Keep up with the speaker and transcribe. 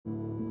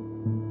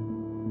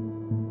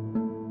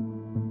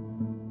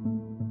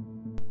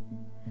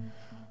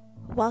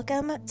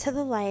Welcome to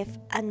the Life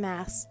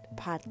Unmasked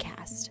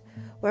podcast,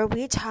 where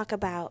we talk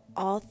about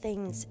all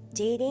things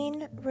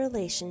dating,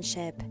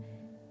 relationship,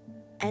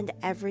 and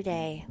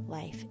everyday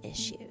life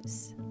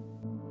issues.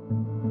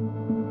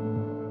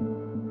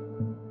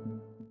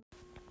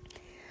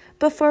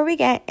 Before we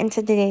get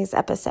into today's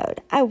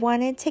episode, I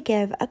wanted to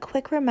give a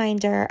quick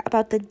reminder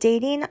about the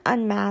Dating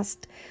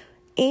Unmasked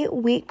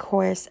 8-week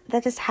course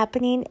that is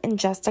happening in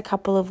just a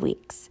couple of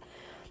weeks.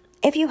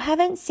 If you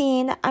haven't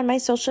seen on my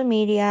social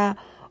media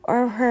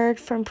or heard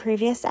from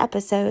previous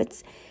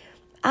episodes,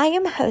 I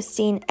am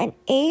hosting an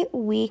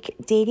 8-week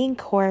dating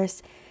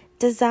course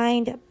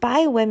designed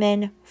by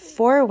women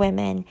for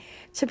women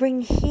to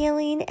bring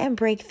healing and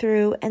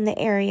breakthrough in the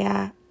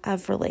area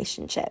of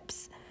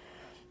relationships.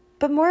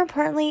 But more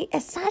importantly,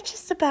 it's not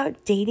just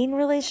about dating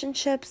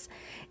relationships.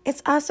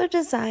 It's also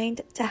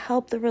designed to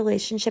help the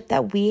relationship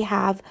that we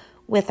have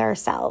with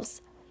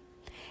ourselves.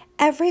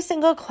 Every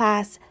single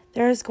class,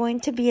 there is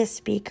going to be a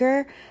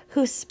speaker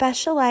who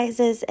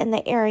specializes in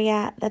the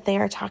area that they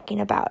are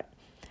talking about.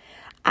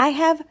 I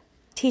have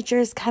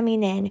teachers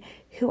coming in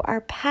who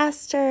are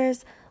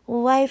pastors,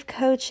 life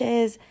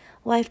coaches,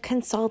 life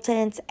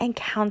consultants, and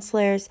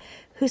counselors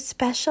who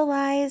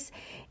specialize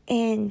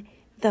in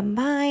the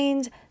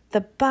mind,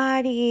 the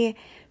body,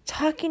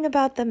 talking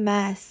about the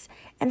mess,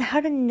 and how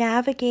to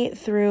navigate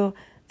through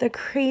the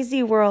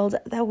crazy world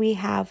that we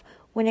have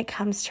when it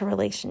comes to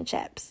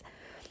relationships.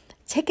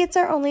 Tickets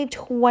are only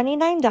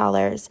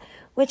 $29,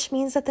 which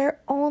means that they're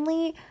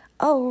only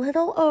a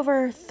little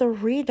over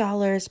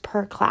 $3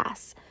 per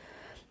class.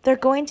 They're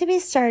going to be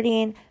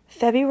starting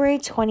February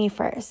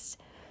 21st.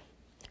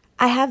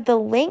 I have the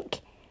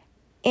link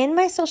in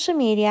my social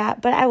media,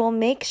 but I will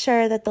make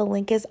sure that the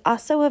link is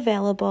also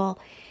available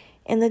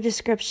in the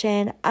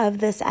description of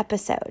this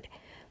episode.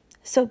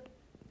 So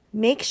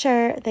make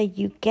sure that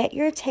you get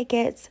your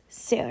tickets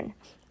soon.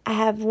 I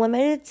have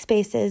limited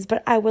spaces,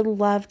 but I would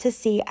love to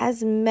see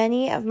as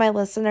many of my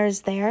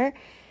listeners there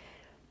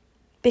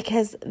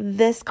because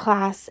this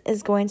class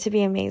is going to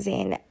be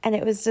amazing and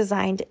it was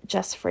designed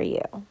just for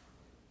you.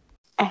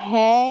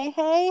 Hey.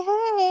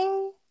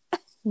 Hi.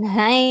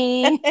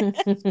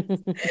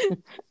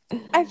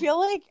 I feel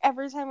like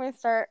every time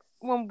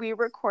when we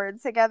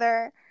record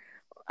together,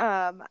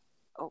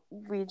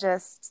 we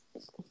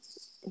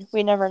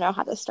never know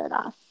how to start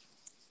off.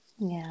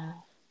 Yeah.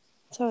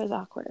 It's always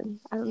awkward.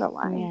 I don't know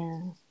why.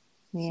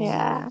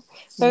 Yeah.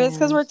 Maybe it's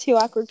because we're two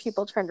awkward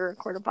people trying to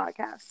record a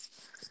podcast.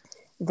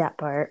 That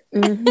part.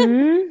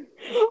 Mm-hmm.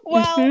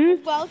 Well,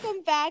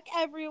 welcome back,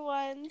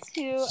 everyone,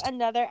 to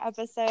another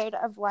episode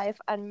of Life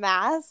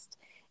Unmasked.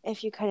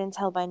 If you couldn't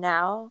tell by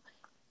now,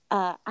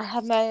 I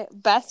have my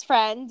best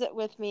friend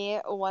with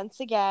me once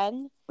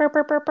again.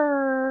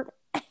 Burr.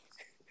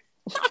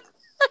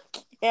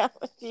 Yeah,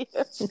 with you.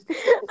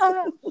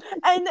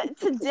 And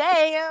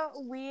today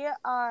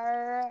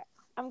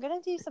I'm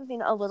going to do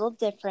something a little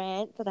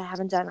different that I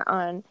haven't done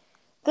on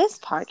this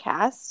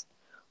podcast.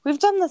 We've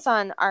done this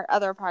on our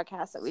other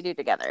podcast that we do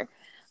together.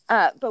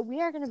 But we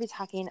are going to be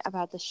talking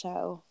about the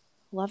show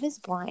Love is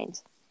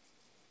Blind.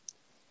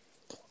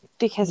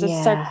 Because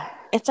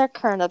it's our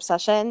current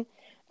obsession.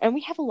 And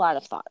we have a lot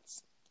of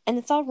thoughts. And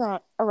it's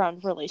all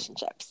around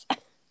relationships.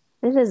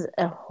 It is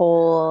a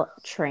whole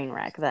train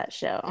wreck, that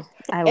show.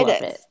 I love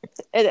it.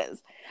 It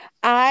is.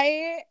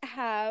 I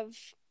have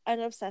an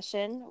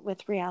obsession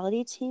with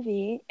reality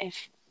TV,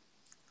 if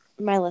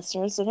my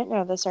listeners didn't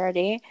know this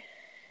already.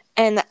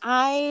 And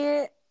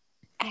I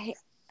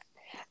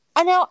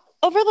know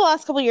over the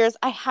last couple of years,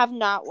 I have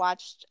not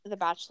watched The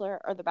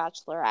Bachelor or The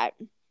Bachelorette.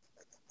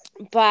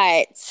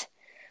 But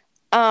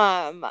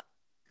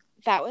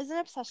that was an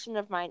obsession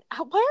of mine.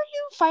 Why are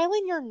you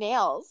filing your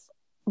nails?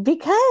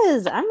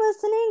 Because I'm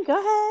listening. Go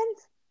ahead.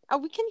 Oh,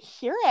 we can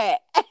hear it.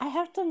 I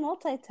have to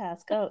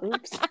multitask. Oh,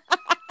 oops.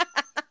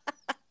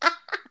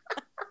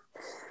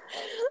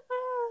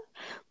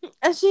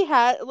 And she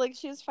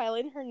was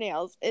filing her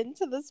nails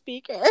into the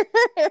speaker.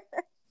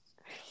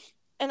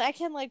 And I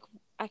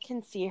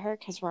can see her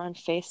because we're on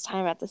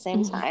FaceTime at the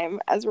same time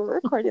as we're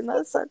recording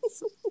this.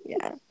 That's,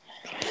 yeah.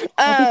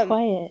 I'll be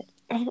quiet.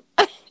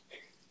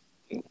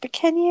 But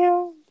can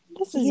you?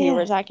 This is you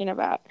we're talking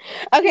about.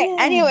 Okay,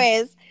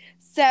 anyways.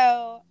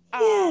 So,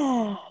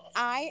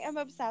 I am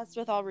obsessed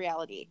with all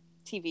reality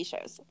TV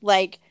shows.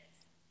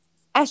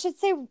 I should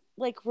say,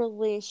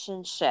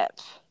 relationship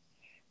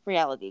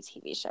reality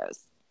TV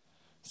shows.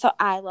 So,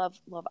 I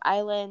love Love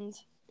Island.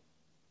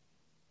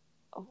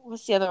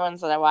 What's the other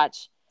ones that I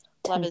watch?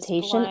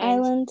 Temptation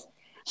Island.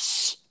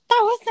 Shh,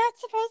 that was not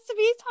supposed to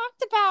be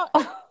talked about.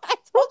 I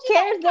told Who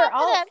cares?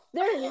 you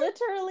They're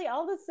literally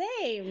all the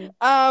same.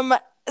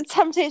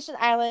 Temptation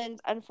Island,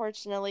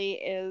 unfortunately,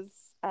 is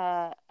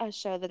a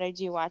show that I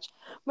do watch.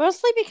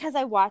 Mostly because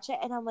I watch it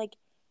and I'm like,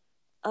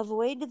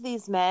 avoid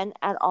these men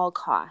at all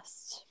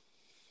costs.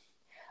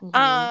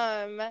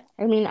 Mm-hmm.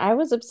 I mean, I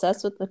was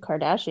obsessed with the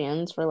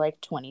Kardashians for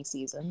 20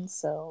 seasons,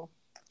 so.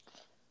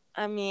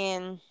 I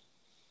mean,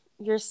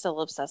 you're still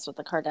obsessed with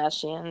the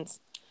Kardashians.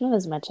 Not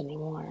as much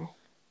anymore.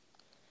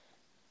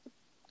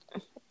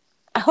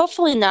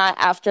 Hopefully not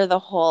after the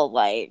whole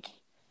like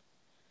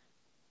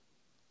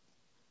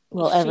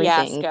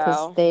everything,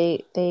 because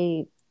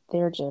fiasco.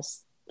 they're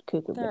just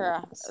cuckoo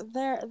bananas.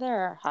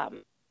 They're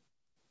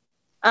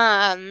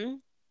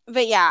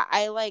but yeah,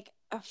 I like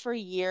for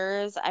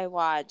years I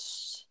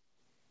watched,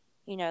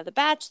 The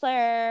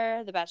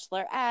Bachelor, The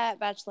Bachelorette,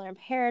 Bachelor in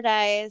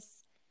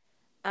Paradise.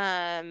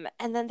 And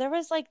then there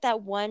was like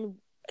that one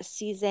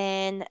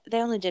season. They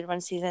only did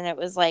one season. It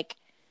was like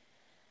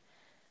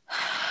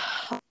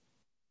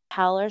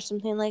Hell or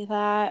something like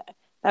that.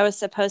 That was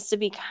supposed to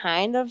be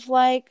kind of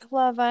like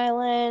Love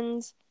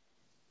Island,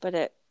 but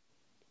it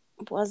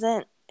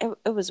wasn't.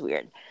 It was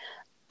weird.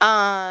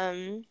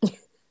 That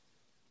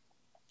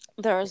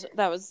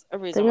was a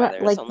reason why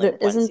there was only one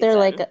isn't there season.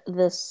 like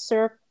the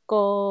circle?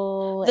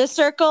 The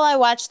Circle, I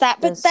watched that,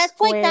 but that's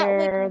square,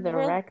 like that, like the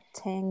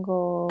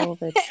rectangle,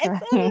 the it's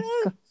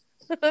triangle.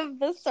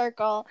 The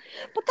Circle,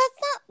 but that's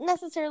not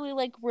necessarily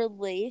like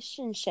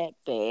relationship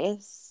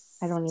based.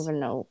 I don't even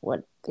know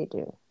what they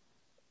do.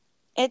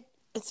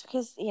 It's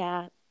because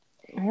I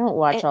don't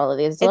watch all of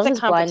these. Love is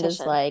Blind is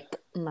like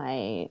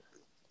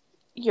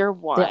your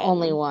one. The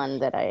only one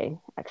that I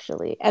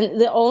actually,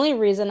 and the only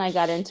reason I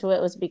got into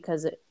it was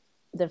because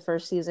the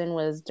first season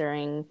was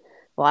during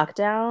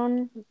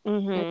lockdown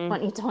in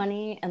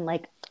 2020, and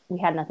like we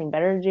had nothing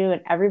better to do,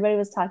 and everybody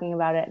was talking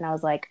about it, and I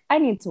was like, I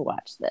need to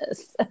watch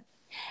this.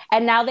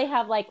 And now they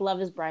have like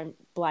Love is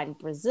Blind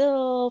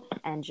Brazil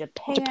and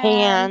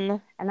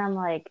Japan, and I'm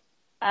like,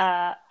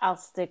 I'll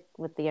stick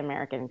with the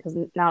American because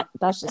now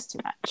that's just too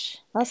much.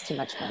 That's too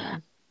much for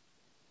me.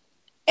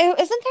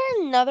 Isn't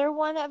there another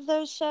one of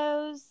those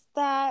shows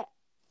that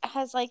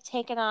has like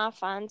taken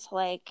off onto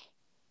like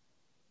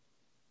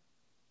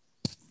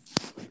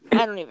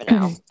I don't even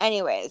know.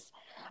 Anyways,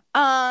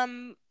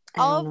 all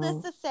of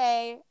this to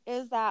say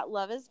is that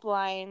Love is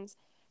Blind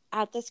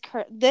at this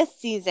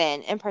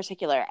season in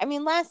particular. I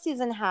mean, last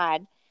season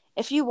had,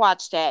 if you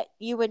watched it,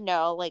 you would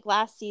know. Like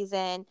last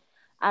season,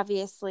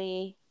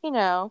 obviously,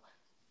 there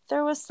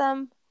was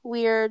some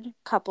weird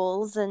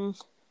couples and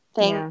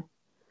things. Yeah.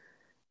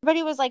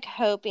 Everybody was like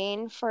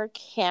hoping for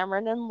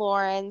Cameron and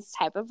Lauren's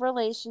type of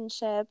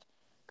relationship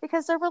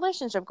because they're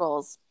relationship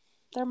goals.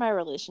 They're my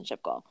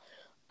relationship goal.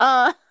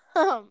 And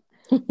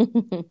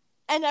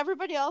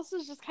everybody else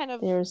was just kind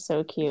of. They were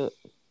so cute.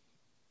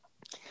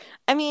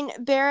 I mean,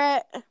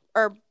 Burnett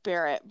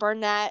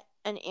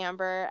and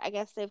Amber, I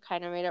guess they've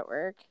kind of made it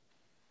work.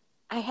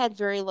 I had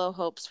very low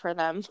hopes for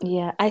them.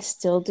 Yeah, I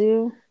still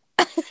do.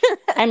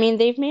 I mean,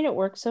 they've made it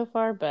work so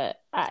far,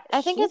 but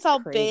I think it's all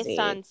based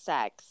on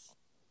sex.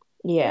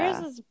 Yeah.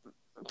 Theirs is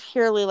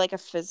purely like a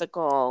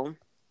physical.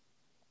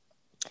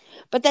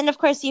 But then, of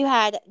course, you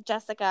had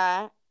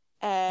Jessica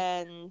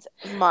and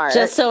Mark.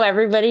 Just so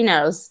everybody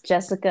knows,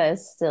 Jessica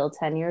is still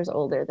 10 years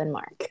older than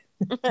Mark.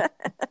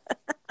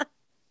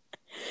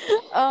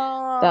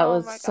 Oh, that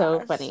was so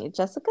funny.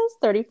 Jessica's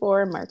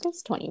 34, Mark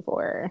is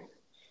 24.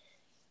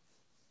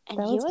 And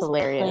that was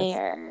hilarious.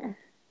 Player.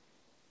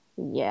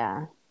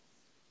 Yeah.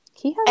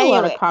 He had a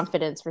lot of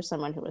confidence for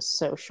someone who was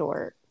so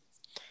short.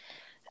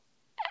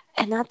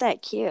 And not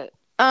that cute.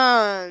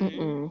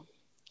 But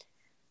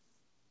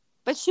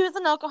she was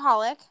an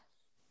alcoholic.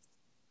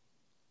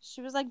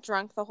 She was like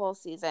drunk the whole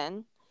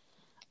season.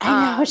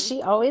 I know, she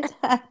was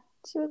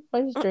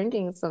always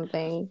drinking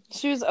something.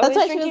 She was always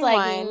drinking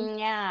wine. Like,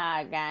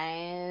 yeah,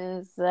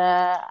 guys,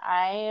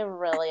 I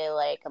really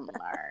like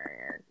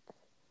Mark.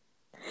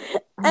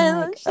 And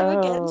like, she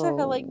would get into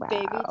her like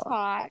baby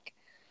talk.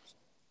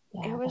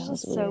 Yeah, it was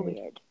just so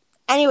weird.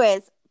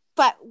 Anyways,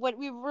 but what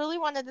we really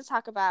wanted to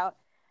talk about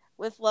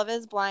with Love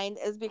is Blind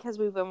is because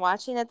we've been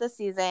watching it this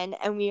season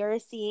and we are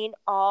seeing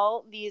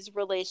all these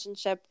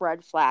relationship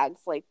red flags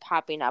like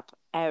popping up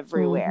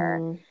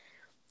everywhere.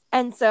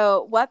 And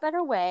so what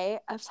better way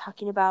of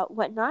talking about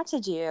what not to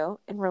do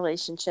in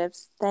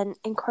relationships than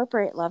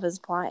incorporate Love is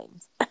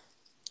Blind?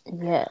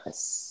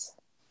 Yes.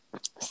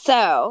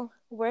 So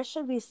where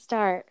should we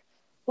start?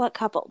 What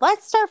couple?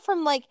 Let's start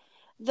from like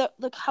the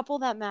couple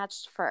that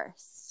matched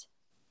first.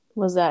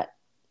 Was that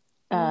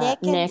Nick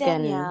and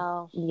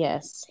Danielle?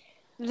 Yes.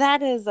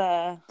 That is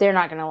They're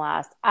not going to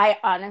last. I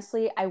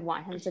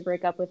want him to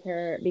break up with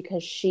her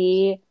because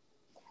the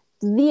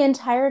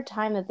entire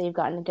time that they've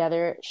gotten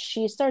together,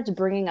 she starts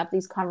bringing up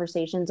these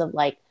conversations of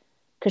like,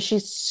 because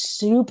she's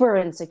super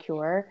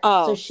insecure.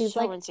 Oh, so she's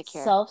so like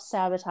insecure.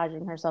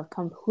 Self-sabotaging herself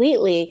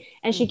completely.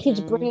 And she keeps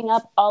bringing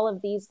up all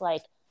of these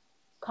like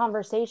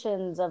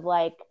conversations of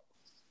like,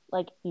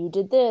 you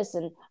did this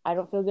and I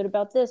don't feel good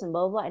about this and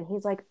blah, blah, blah. And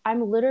he's like,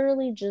 I'm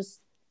literally just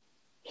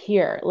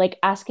here, like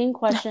asking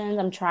questions.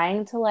 I'm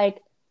trying to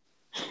like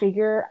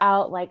figure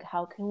out like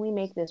how can we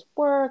make this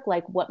work,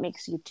 like what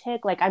makes you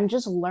tick, like I'm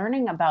just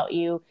learning about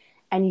you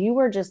and you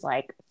were just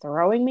like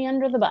throwing me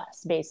under the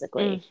bus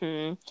basically.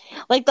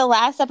 Like the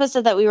last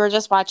episode that we were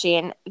just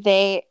watching,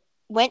 they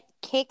went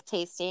cake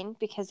tasting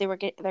because they're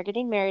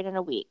getting married in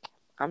a week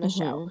on the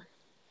show,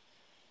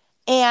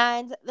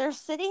 and they're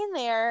sitting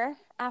there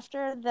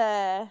after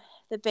the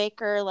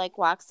baker like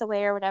walks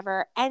away or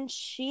whatever, and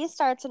she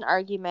starts an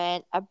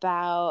argument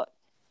about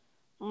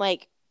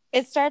Like,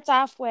 it starts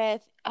off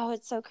with, oh,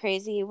 it's so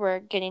crazy. We're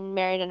getting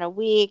married in a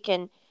week.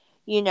 And,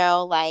 you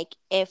know, like,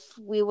 if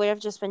we would have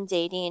just been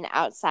dating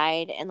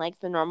outside in, like,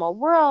 the normal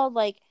world,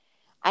 like,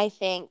 I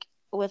think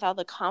with all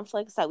the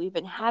conflicts that we've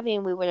been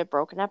having, we would have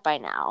broken up by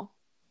now.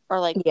 Or,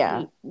 like,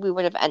 Yeah. we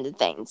would have ended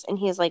things. And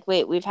he's like,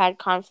 wait, we've had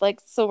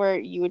conflicts, so where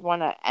you would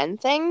want to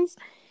end things?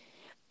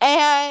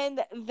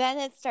 And then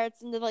it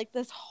starts into like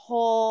this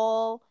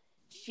whole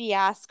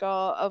fiasco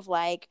of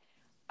like,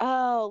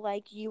 oh,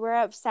 like you were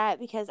upset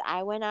because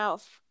I went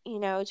out, you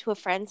know, to a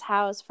friend's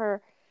house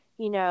for,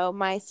 you know,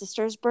 my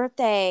sister's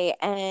birthday.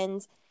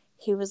 And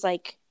he was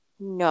like,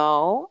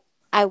 no,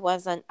 I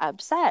wasn't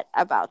upset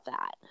about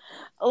that.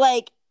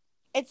 Like,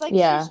 it's like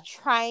Yeah. she's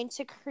trying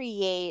to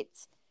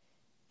create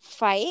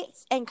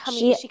fights and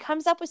she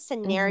comes up with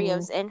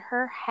scenarios in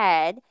her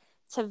head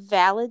to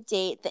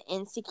validate the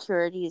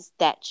insecurities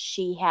that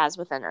she has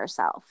within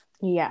herself.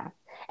 Yeah.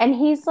 And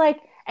he's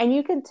like, and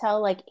you can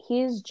tell, like,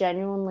 he's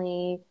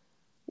genuinely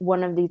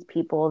one of these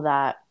people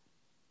that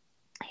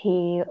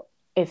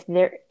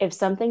if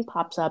something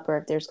pops up or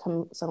if there's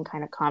some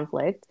kind of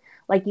conflict,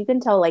 like, you can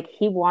tell, like,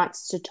 he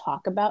wants to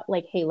talk about,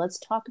 like, hey, let's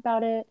talk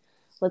about it.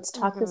 Let's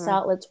talk this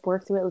out. Let's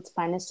work through it. Let's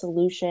find a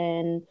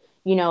solution.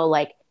 You know,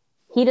 like,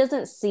 he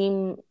doesn't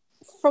seem,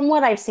 from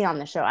what I see on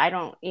the show, I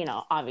don't, you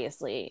know,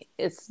 obviously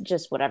it's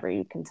just whatever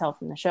you can tell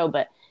from the show,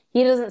 but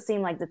he doesn't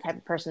seem like the type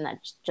of person that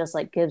just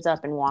like gives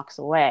up and walks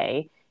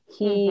away.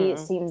 He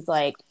seems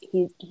like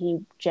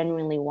he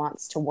genuinely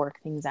wants to work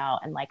things out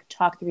and like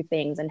talk through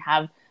things and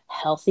have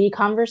healthy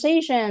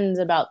conversations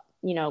about,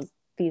 you know,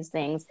 these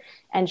things.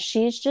 And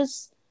she's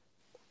just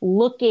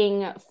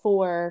looking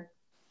for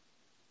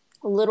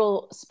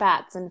little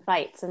spats and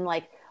fights and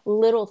like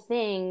little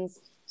things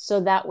so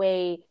that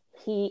way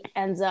he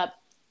ends up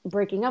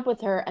breaking up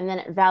with her, and then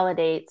it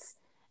validates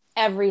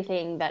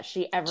everything that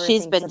she's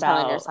thinks been about.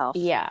 telling herself.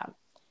 Yeah.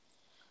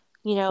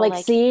 You know,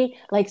 like see,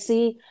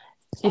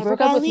 he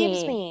broke up with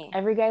me.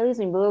 Every guy leaves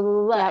me, blah, blah,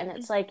 blah, blah. Yep. And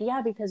it's like,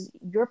 yeah, because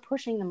you're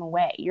pushing them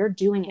away. You're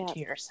doing it to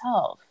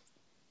yourself.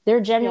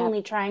 They're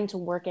genuinely trying to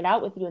work it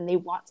out with you, and they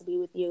want to be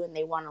with you, and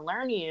they want to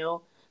learn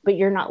you, but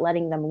you're not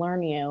letting them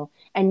learn you.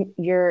 And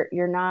you're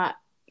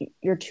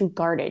too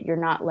guarded. You're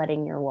not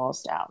letting your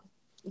walls down.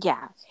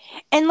 Yeah.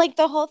 And like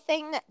the whole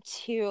thing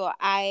too,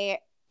 and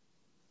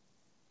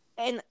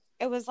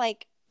it was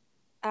like,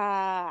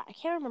 I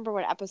can't remember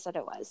what episode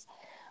it was.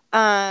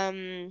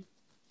 I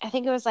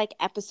think it was like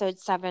episode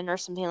 7 or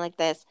something like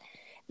this.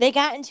 They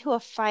got into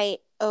a fight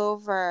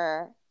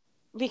over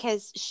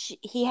because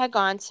he had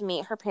gone to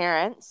meet her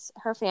parents,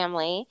 her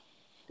family,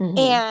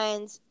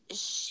 and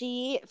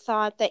she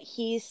thought that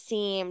he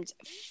seemed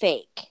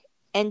fake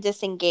and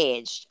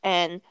disengaged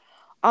and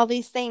all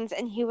these things.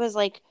 And he was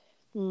like,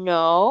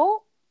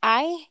 no,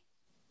 I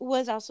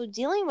was also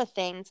dealing with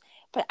things,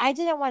 but I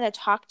didn't want to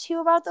talk to you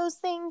about those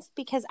things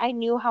because I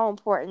knew how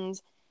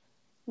important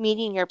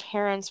meeting your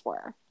parents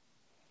were.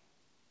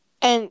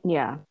 And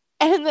yeah.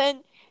 And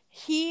then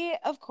he,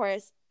 of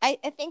course, I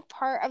think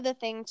part of the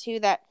thing too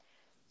that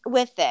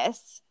with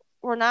this,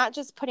 I'm not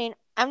just putting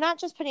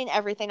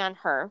everything on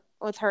her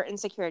with her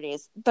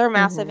insecurities. They're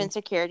massive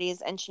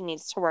insecurities and she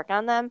needs to work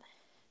on them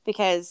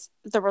because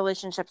the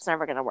relationship's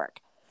never going to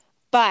work.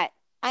 But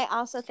I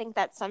also think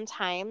that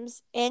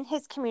sometimes in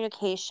his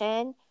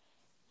communication,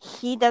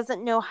 he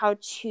doesn't know how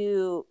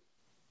to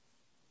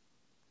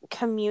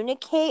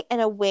communicate in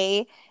a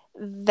way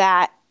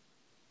that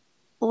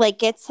like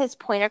gets his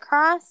point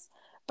across,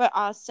 but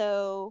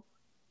also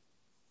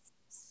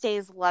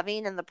stays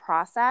loving in the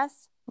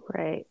process.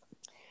 Right.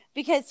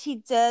 Because he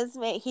did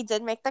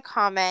make the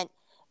comment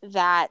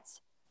that,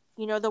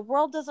 you know, the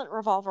world doesn't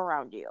revolve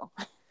around you.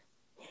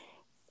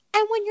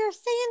 And when you're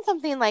saying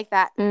something like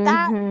that,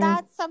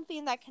 that's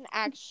something that can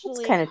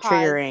actually kind of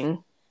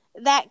triggering.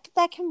 That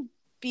can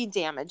be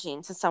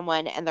damaging to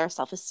someone and their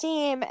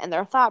self-esteem and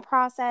their thought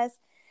process.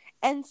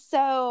 And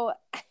so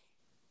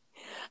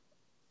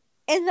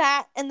in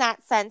that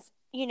sense,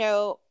 you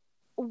know,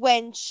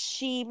 when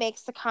she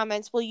makes the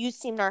comments, well, you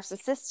seem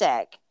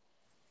narcissistic,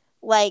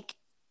 like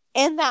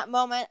in that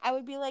moment I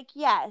would be like,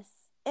 yes,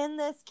 in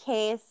this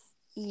case,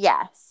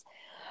 yes.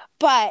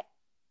 But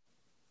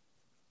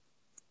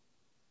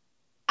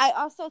I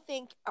also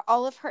think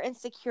all of her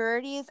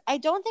insecurities, I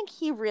don't think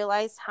he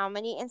realized how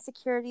many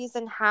insecurities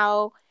and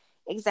how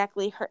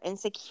exactly her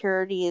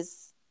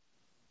insecurities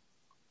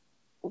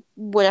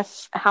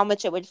how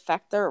much it would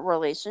affect their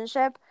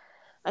relationship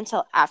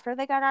until after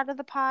they got out of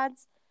the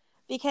pods,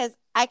 because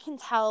I can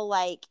tell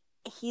like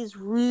he's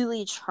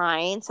really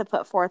trying to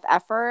put forth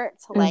effort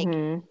to like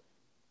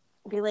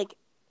be like,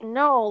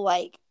 no,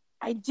 like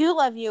I do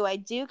love you, I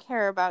do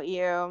care about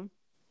you.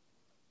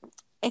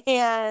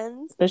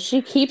 But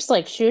she keeps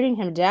like shooting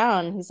him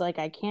down. He's like,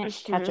 I can't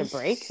catch a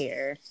break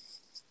here.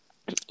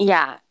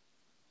 Yeah.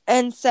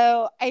 And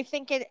so I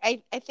think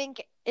I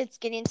think it's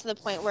getting to the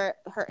point where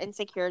her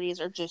insecurities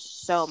are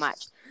just so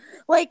much.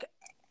 Like,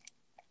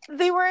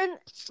 they were in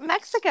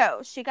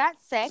Mexico. She got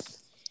sick.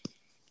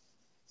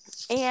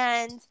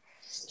 And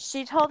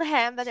she told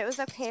him that it was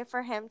okay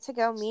for him to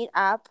go meet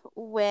up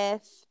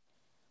with,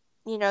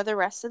 you know, the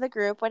rest of the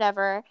group,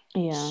 whatever.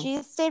 Yeah.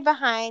 She stayed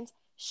behind.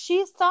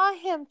 She saw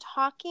him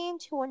talking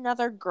to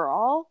another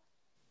girl,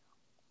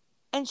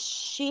 and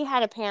she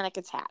had a panic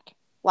attack.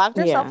 Locked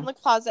herself in the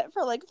closet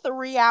for like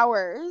 3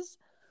 hours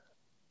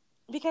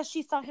because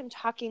she saw him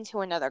talking to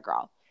another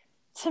girl.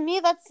 To me,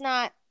 that's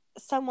not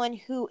someone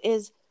who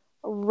is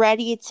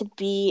ready to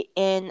be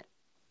in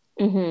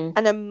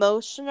an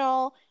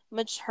emotional,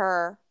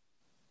 mature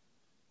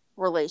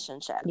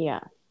relationship. Yeah,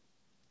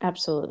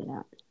 absolutely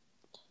not.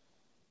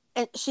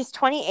 And she's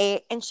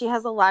 28 and she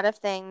has a lot of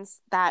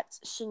things that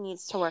she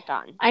needs to work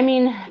on. I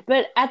mean,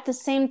 but at the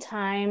same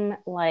time,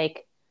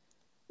 like,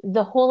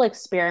 the whole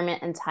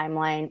experiment and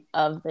timeline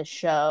of the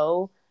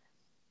show,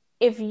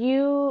 if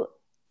you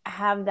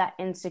have that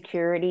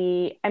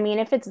insecurity, I mean,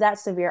 if it's that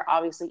severe,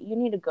 obviously you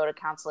need to go to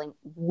counseling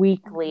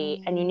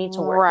weekly and you need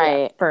to work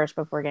through it first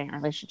before getting a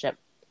relationship.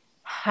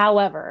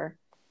 However,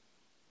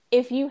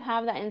 if you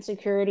have that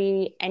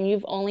insecurity and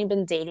you've only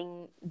been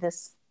dating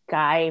this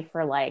guy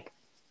for like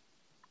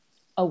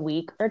a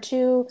week or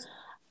two,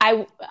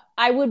 I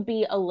would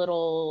be a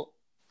little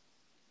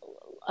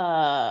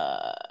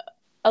alarmed,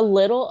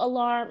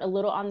 a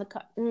little on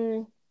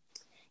the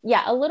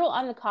a little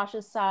on the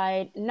cautious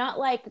side, not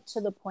like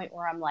to the point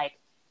where I'm like,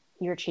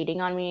 you're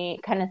cheating on me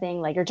kind of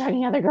thing, like you're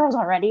talking to other girls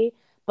already,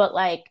 but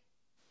like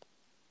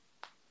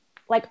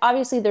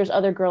obviously there's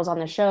other girls on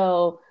the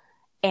show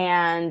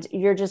and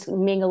you're just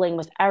mingling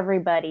with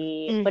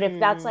everybody. But if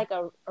that's like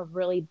a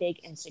really big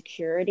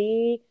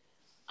insecurity,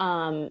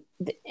 and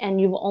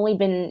you've only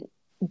been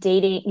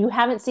dating, you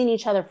haven't seen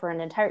each other for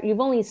you've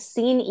only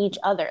seen each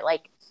other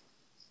like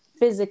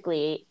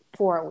physically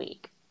for a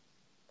week,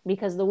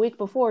 because the week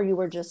before it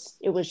was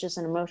just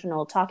an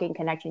emotional talking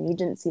connection. You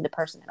didn't see the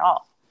person at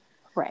all.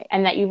 Right.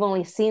 And that you've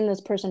only seen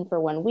this person for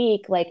 1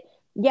 week, like,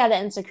 yeah, the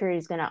insecurity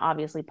is going to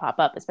obviously pop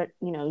up, especially,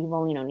 you know, you've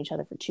only known each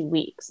other for 2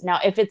 weeks. Now,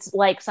 if it's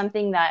like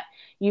something that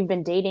you've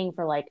been dating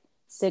for like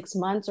 6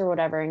 months or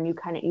whatever, and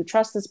you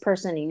trust this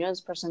person, and you know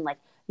this person, like,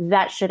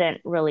 that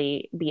shouldn't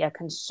really be a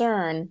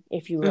concern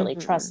if you really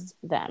trust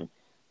them.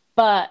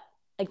 But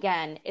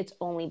again, it's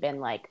only been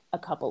like a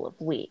couple of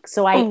weeks.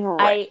 So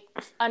I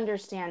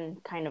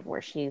understand kind of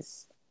where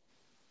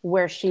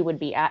she would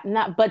be at, and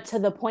that, but to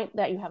the point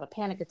that you have a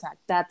panic attack,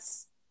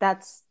 that's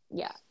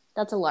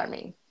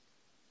alarming.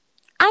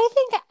 I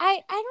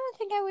don't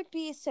think I would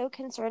be so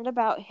concerned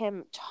about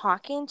him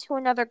talking to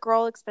another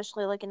girl,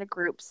 especially like in a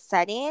group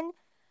setting.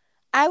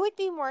 I would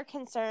be more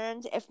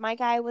concerned if my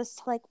guy was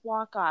to like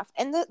walk off.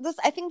 And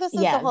I think this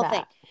is the whole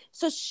thing.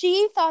 So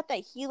she thought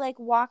that he like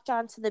walked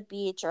onto the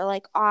beach or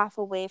like off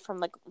away from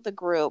like the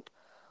group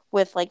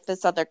with like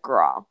this other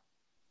girl,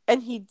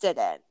 and he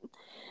didn't.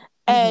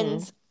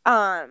 And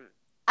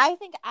I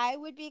think I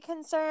would be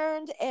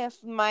concerned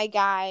if my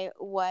guy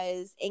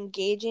was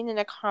engaging in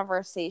a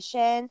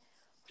conversation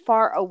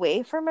far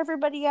away from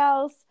everybody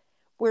else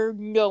where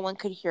no one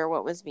could hear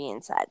what was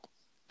being said.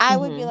 I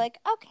would be like,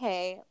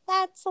 okay,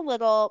 that's a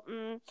little,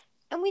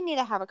 and we need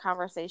to have a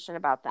conversation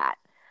about that.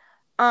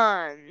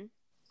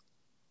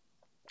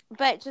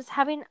 But just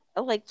having,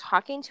 like,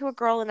 talking to a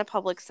girl in a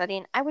public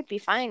setting, I would be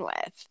fine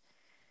with,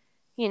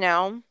 you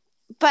know?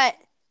 But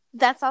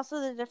that's also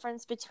the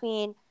difference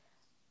between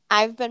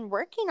I've been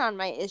working on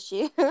my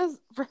issues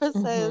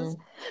versus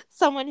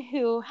someone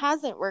who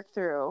hasn't worked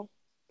through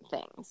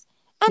things.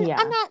 And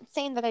I'm not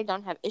saying that I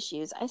don't have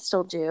issues. I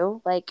still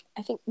do. Like,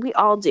 I think we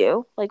all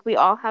do. Like, we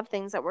all have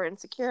things that we're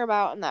insecure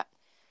about, and that,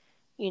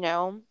 you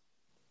know,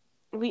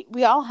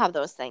 we all have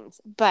those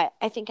things. But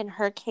I think in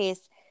her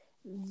case,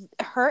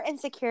 her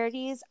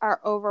insecurities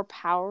are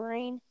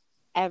overpowering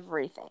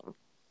everything.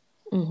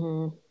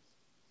 So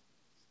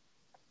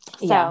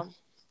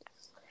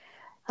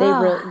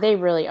they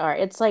really are.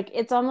 It's like,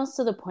 it's almost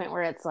to the point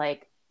where it's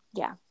like,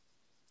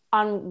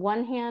 on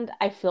one hand,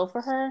 I feel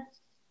for her,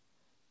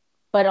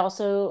 but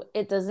also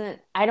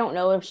I don't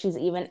know if she's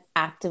even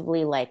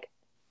actively like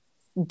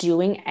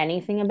doing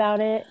anything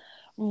about it.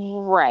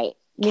 Right.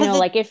 You know,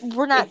 like, if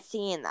we're not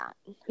seeing that.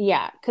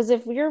 Yeah. Because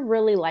if you're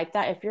really like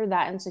that, if you're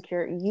that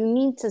insecure, you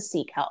need to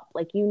seek help.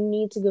 Like, you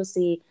need to go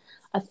see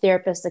a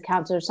therapist, a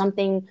counselor,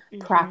 something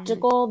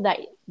practical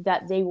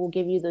that they will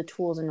give you the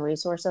tools and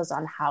resources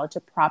on how to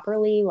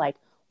properly like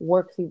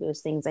work through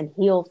those things and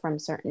heal from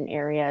certain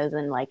areas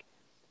and like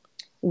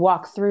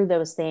walk through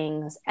those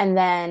things. And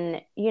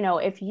then, you know,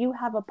 if you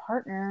have a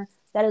partner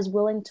that is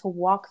willing to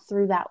walk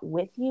through that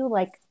with you,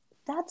 like,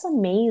 that's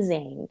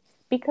amazing,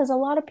 because a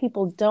lot of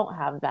people don't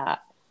have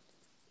that.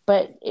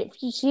 But if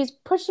keeps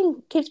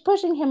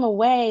pushing him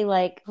away,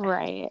 like,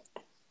 right.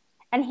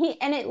 And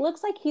it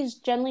looks like he's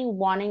genuinely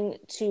wanting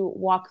to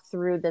walk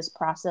through this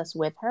process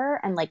with her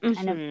and like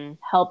kind of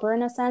help her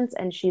in a sense.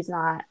 And she's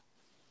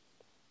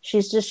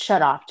just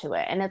shut off to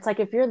it. And it's like,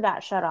 if you're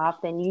that shut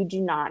off, then you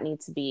do not need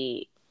to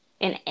be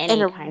in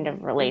any kind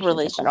of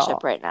relationship at all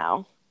right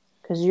now,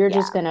 because you're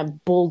just gonna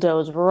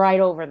bulldoze right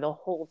over the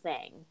whole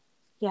thing.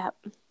 Yep.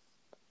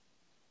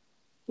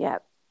 Yeah.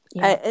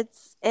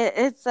 It's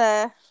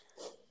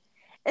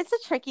it's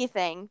a tricky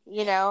thing,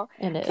 you know,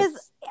 It because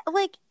is.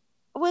 like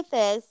with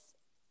this,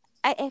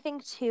 I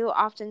think too,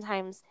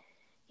 oftentimes,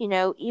 you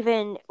know,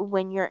 even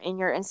when you're in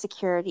your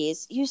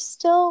insecurities, you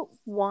still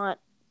want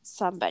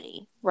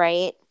somebody,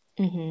 right?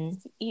 Mm-hmm.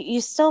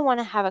 You still want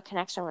to have a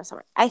connection with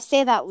someone. I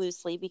say that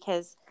loosely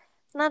because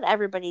not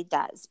everybody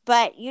does,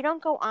 but you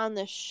don't go on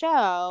the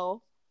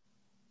show,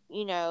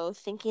 you know,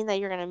 thinking that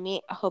you're going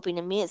to hoping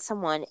to meet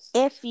someone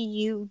if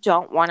you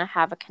don't want to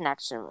have a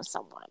connection with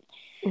someone.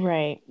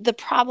 Right. The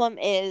problem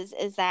is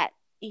that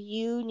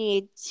you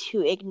need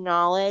to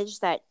acknowledge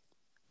that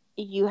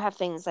you have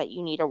things that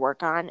you need to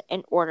work on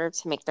in order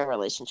to make the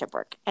relationship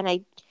work.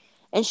 And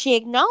she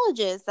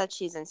acknowledges that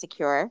she's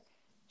insecure.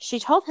 She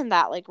told him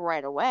that like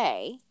right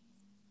away.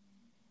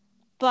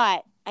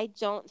 But I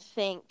don't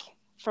think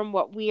from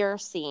what we are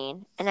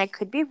seeing, and I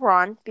could be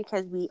wrong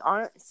because we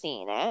aren't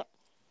seeing it,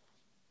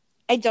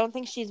 I don't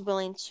think she's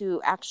willing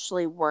to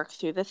actually work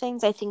through the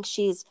things. I think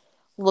she's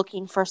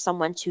looking for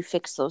someone to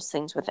fix those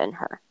things within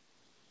her.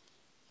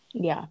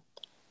 Yeah.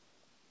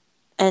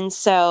 And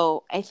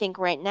so I think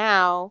right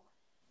now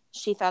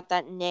she thought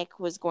that Nick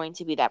was going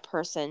to be that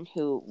person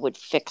who would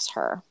fix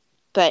her.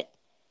 But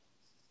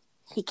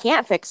he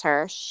can't fix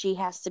her. She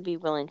has to be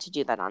willing to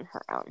do that on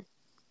her own.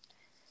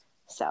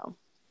 So.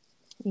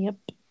 Yep.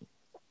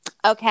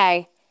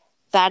 Okay.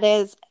 That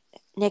is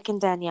Nick and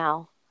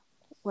Danielle.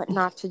 What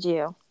not to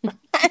do.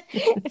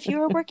 If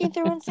you are working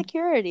through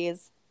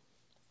insecurities,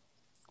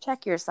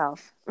 check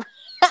yourself.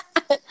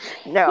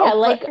 No. Yeah,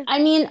 like, I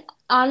mean,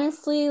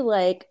 honestly,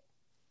 like,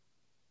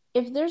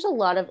 if there's a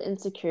lot of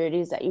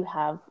insecurities that you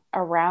have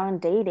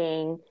around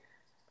dating,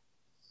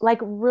 like,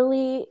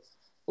 really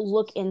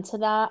look into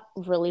that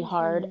really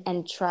hard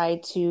and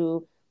try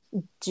to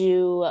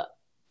do,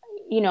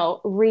 you know,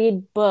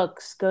 read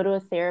books, go to a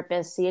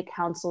therapist, see a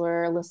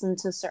counselor, listen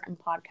to certain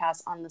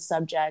podcasts on the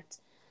subject.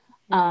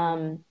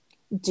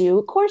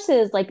 Do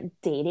courses like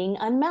Dating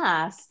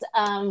Unmasked.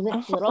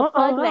 Little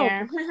plug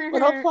there.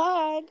 Little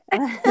plug.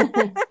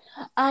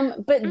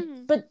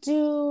 But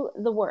do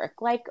the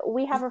work. Like,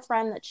 we have a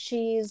friend that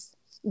she's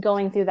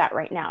going through that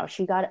right now.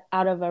 She got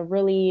out of a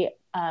really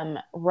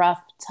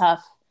rough,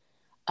 tough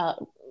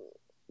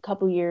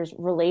couple years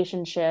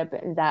relationship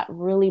that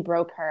really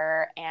broke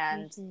her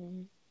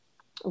and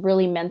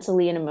really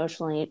mentally and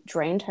emotionally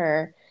drained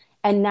her.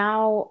 And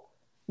now,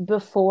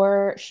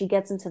 before she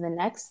gets into the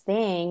next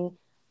thing,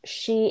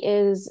 she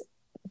is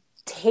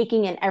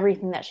taking in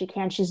everything that she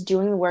can. She's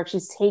doing the work.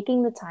 She's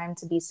taking the time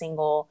to be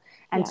single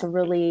and to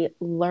really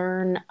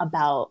learn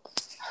about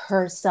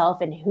herself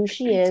and who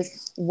she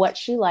is, what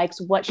she likes,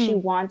 what she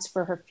wants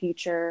for her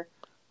future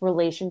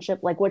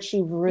relationship, like what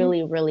she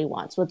really, really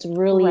wants, what's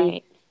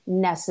really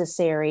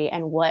necessary,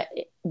 and what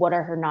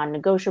are her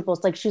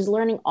non-negotiables. Like, she's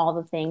learning all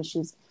the things.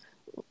 She's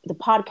the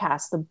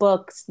podcasts, the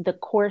books, the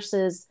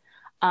courses,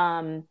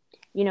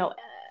 you know,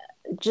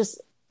 just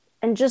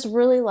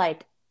really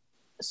like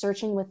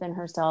searching within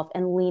herself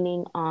and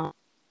leaning on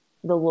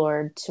the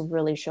Lord to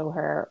really show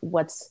her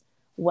what's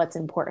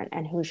important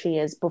and who she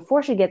is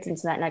before she gets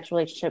into that next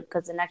relationship,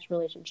 because the next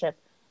relationship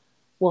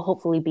will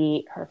hopefully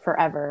be her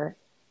forever,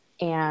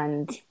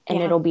 and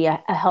it'll be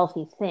a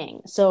healthy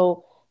thing.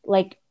 So,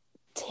 like,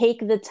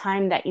 take the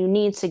time that you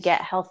need to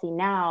get healthy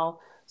now,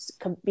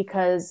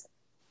 because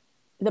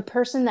the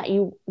partner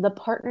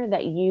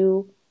that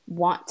you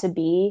want to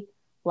be,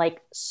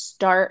 like,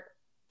 start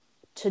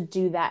to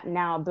do that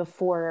now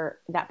before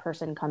that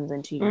person comes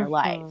into your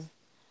life.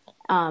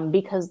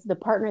 Because the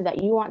partner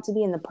that you want to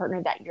be and the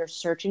partner that you're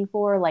searching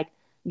for, like,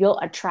 you'll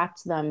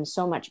attract them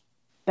so much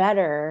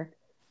better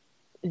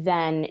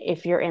than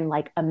if you're in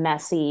like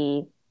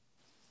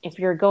if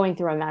you're going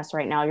through a mess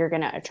right now, you're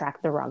going to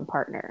attract the wrong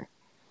partner.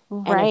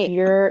 Right. And if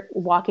you're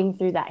walking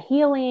through that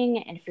healing,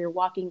 and if you're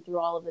walking through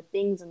all of the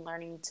things and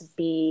learning to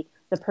be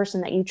the person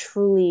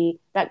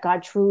that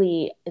God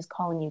truly is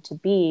calling you to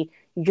be,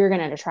 you're going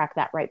to attract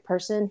that right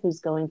person who's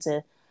going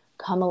to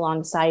come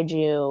alongside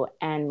you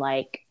and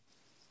like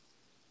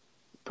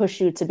push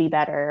you to be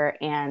better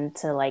and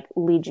to like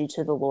lead you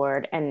to the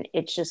Lord. And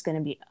it's just going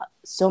to be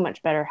so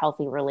much better,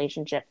 healthy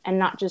relationship. And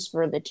not just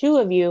for the two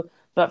of you,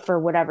 but for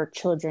whatever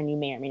children you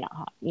may or may not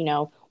have, you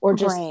know, or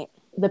just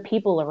the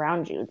people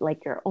around you,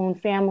 like your own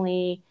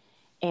family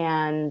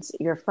and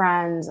your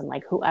friends and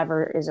like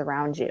whoever is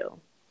around you.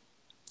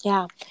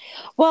 Yeah.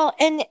 Well,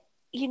 and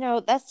you know,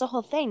 that's the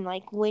whole thing.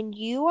 Like, when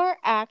you are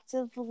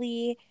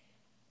actively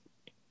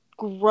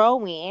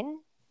growing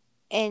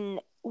and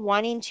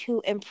wanting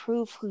to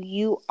improve who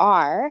you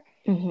are,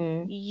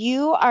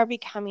 you are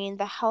becoming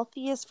the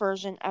healthiest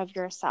version of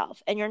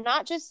yourself. And you're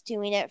not just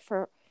doing it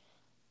for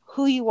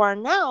who you are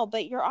now,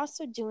 but you're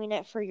also doing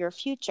it for your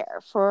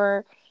future,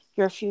 for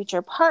your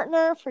future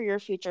partner, for your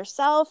future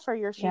self, for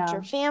your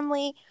future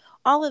family,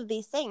 all of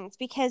these things.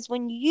 Because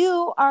when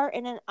you are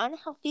in an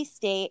unhealthy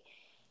state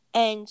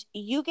and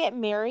you get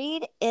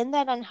married in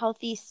that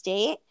unhealthy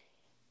state,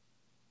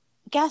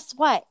 guess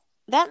what?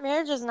 That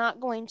marriage is not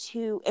going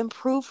to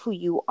improve who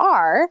you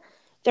are.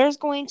 there's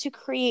going to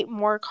create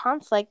more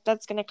conflict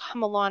that's going to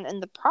come along in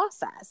the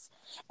process.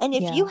 And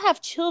if you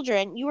have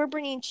children, you are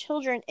bringing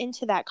children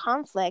into that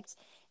conflict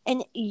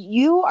and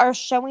you are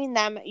showing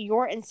them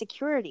your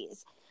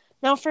insecurities.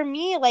 Now, for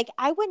me, like,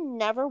 I would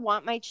never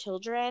want my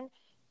children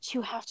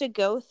to have to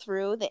go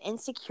through the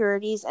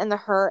insecurities and the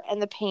hurt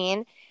and the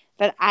pain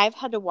that I've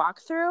had to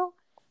walk through.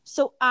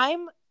 So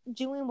I'm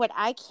doing what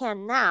I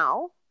can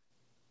now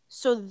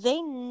so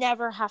they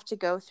never have to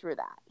go through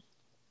that.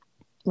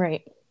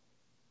 Right.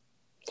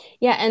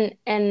 Yeah,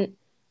 and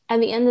at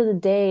the end of the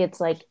day,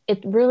 it's like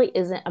it really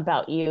isn't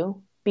about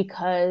you,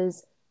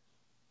 because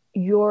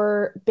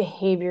your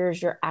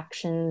behaviors, your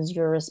actions,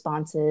 your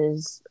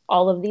responses,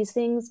 all of these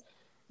things,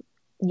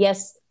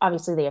 yes,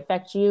 obviously they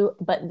affect you,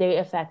 but they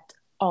affect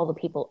all the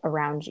people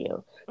around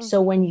you. Mm-hmm.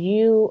 So when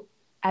you,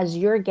 as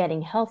you're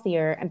getting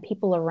healthier and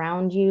people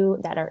around you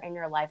that are in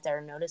your life that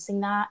are noticing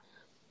that,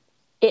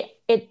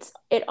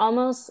 it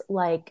almost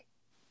like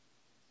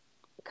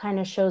kind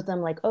of shows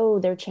them like, oh,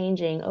 they're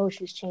changing. Oh,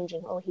 she's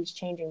changing. Oh, he's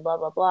changing, blah,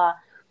 blah, blah.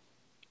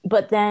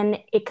 But then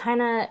it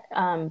kind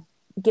of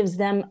gives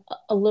them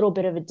a little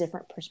bit of a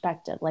different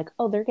perspective. Like,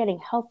 oh, they're getting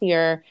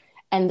healthier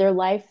and their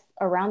life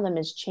around them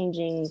is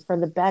changing for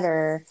the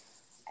better.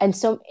 And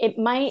so it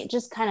might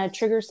just kind of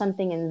trigger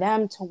something in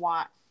them to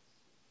want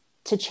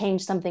to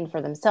change something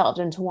for themselves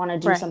and to want to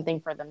do something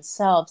for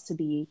themselves to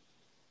be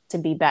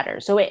better.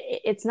 So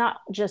it's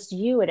not just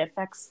you, it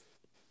affects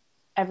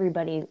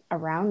everybody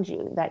around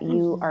you that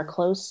you are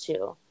close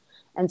to.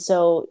 And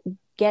so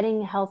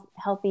getting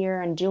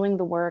healthier and doing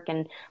the work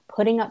and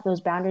putting up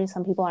those boundaries,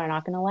 some people are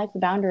not going to like the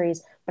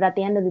boundaries, but at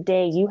the end of the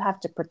day, you have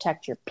to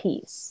protect your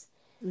peace.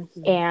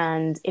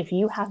 And if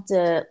you have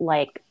to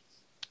like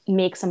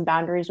make some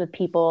boundaries with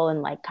people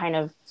and like kind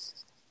of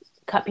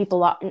cut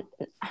people off,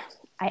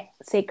 I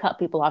say cut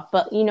people off,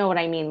 but you know what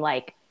I mean?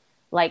 Like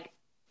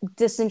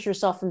distance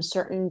yourself from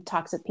certain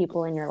toxic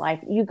people in your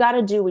life. You got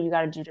to do what you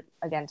got to do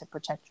to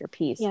protect your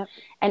peace. Yep.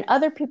 And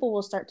other people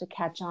will start to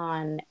catch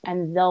on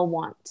and they'll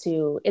want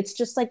to, it's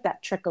just like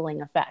that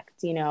trickling effect,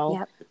 you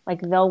know,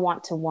 like they'll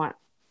want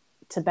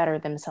to better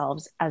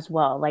themselves as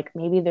well. Like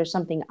maybe there's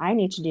something I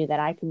need to do that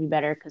I can be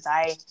better because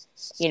I,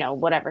 you know,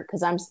 whatever,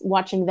 because I'm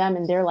watching them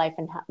in their life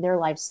and their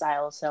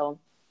lifestyle. So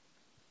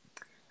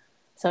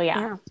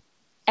yeah.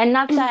 And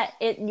not that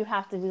you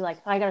have to be like,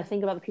 oh, I got to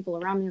think about the people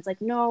around me. It's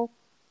like, no,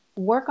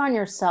 work on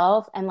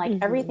yourself and like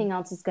everything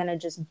else is going to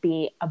just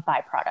be a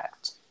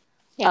byproduct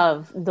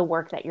of the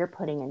work that you're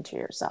putting into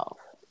yourself.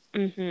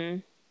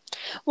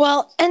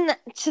 Well, and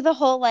to the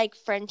whole like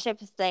friendship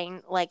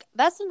thing, like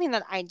that's something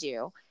that I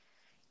do.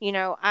 You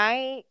know,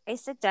 I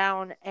sit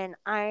down and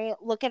I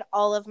look at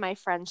all of my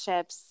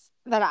friendships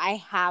that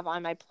I have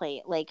on my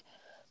plate, like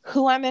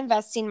who I'm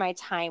investing my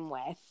time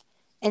with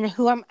and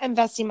who I'm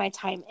investing my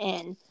time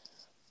in.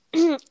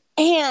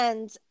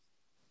 and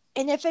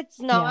if it's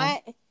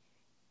not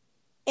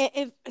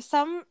if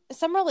some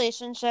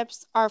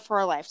relationships are for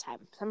a lifetime,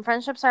 some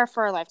friendships are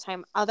for a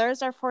lifetime,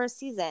 others are for a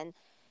season,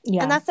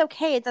 and that's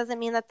okay. It doesn't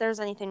mean that there's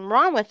anything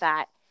wrong with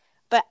that,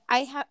 but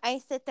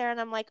I sit there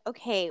and I'm like,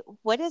 okay,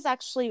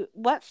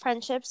 what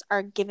friendships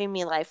are giving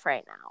me life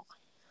right now?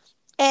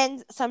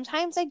 And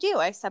sometimes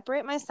I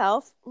separate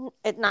myself,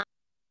 it not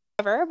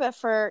ever, but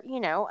for, you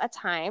know, a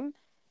time,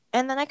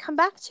 and then I come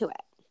back to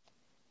it.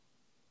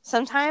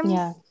 Sometimes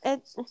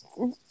it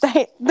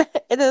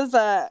is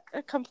a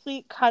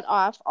complete cut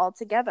off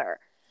altogether.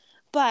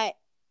 But,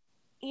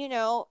 you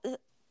know,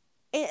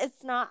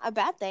 it's not a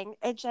bad thing.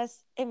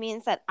 It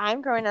means that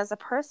I'm growing as a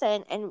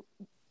person, and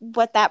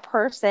what that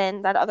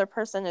other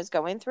person is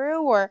going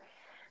through, or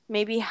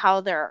maybe how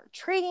they're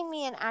treating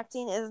me and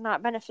acting, is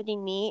not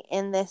benefiting me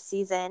in this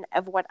season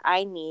of what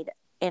I need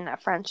in a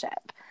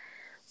friendship.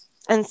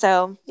 And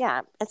so,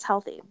 yeah, it's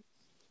healthy.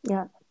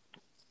 Yeah.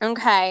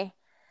 Okay.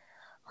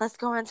 Let's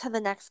go on to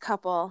the next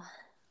couple.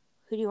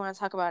 Who do you want to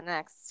talk about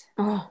next?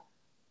 Oh,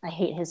 I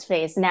hate his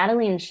face.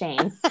 Natalie and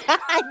Shane.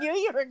 I knew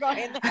you were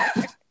going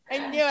there.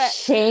 I knew it.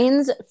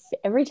 Shane's,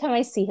 every time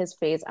I see his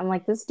face, I'm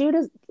like, this dude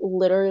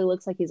literally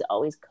looks like he's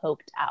always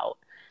coked out.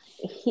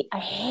 I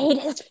hate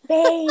his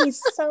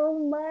face so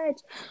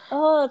much.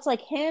 Oh, it's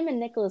like him and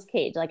Nicolas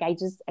Cage. Like I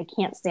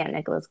can't stand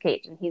Nicolas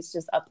Cage, and he's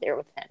just up there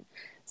with him.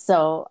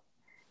 So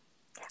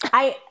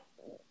I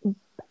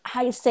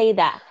say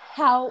that.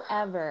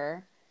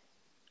 However,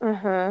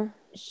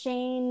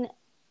 Shane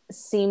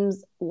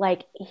seems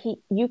like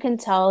you can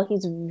tell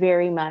he's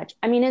very much,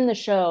 I mean, in the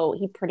show,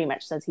 he pretty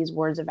much says he's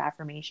words of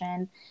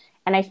affirmation.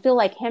 And I feel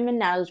like him and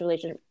Natalie's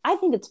relationship, I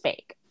think it's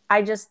fake.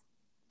 I just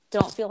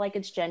don't feel like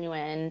it's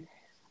genuine.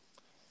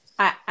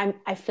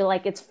 I feel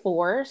like it's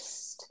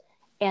forced,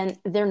 and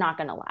they're not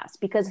going to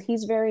last, because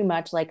he's very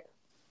much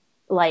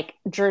like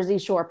Jersey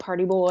Shore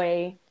party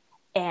boy,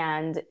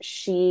 and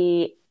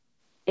she's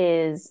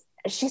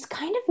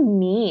kind of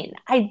mean.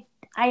 I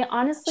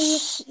honestly,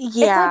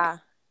 yeah, like,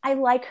 I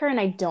like her and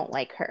I don't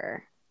like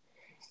her.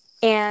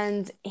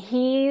 And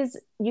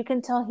you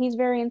can tell he's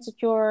very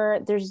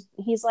insecure.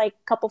 He's like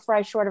a couple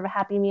fries short of a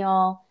Happy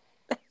Meal.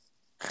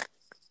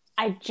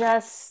 I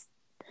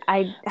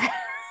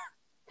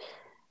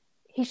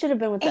He should have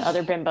been with the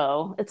other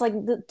bimbo. It's like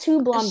the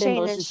two blonde Shane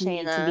bimbos and just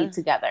need to be Shayna.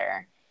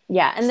 together.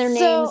 Yeah, and their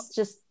So names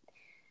just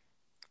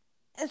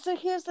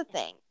here's the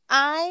thing.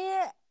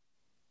 I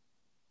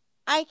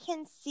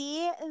can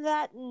see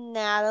that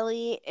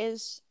Natalie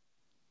is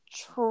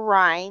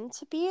trying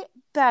to be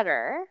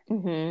better,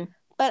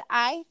 but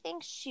I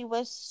think she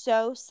was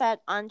so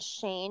set on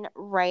Shane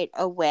right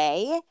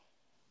away,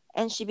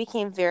 and she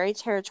became very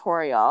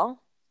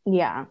territorial.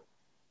 Yeah.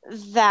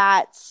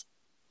 That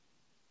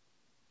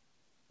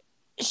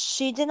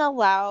she didn't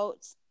allow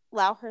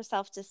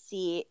herself to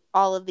see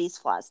all of these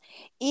flaws.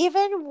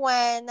 Even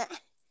when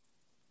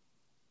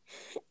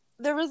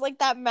there was like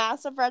that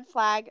massive red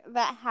flag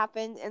that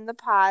happened in the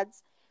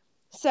pods.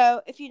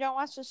 So if you don't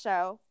watch the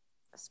show,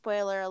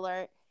 spoiler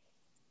alert,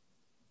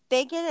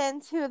 they get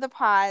into the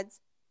pods.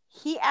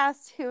 He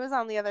asked who was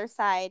on the other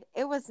side.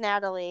 It was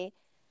Natalie.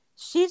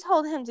 She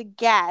told him to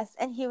guess,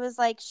 and he was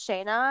like,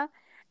 Shayna.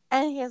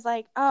 And he was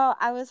like, oh,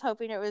 I was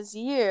hoping it was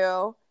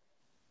you.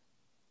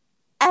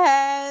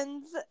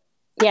 And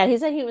yeah, he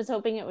said he was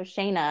hoping it was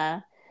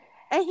Shayna.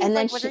 And he's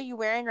like, what are you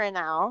wearing right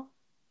now?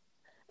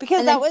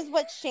 Because that was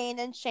what Shane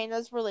and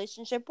Shayna's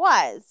relationship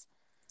was.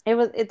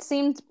 It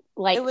seemed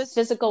like it was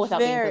physical without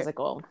being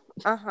physical.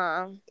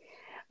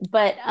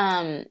 But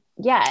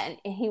yeah,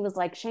 and he was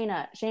like,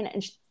 Shayna,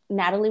 and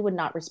Natalie would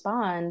not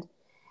respond.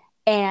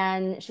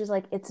 And she was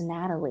like, it's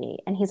Natalie.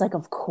 And he's like,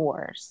 of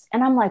course.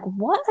 And I'm like,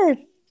 what a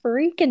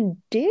freaking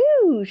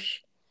douche.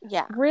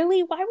 Yeah.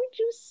 Really? Why would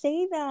you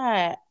say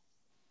that?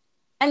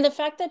 And the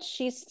fact that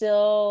she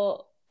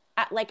still,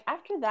 like,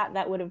 after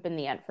that would have been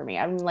the end for me.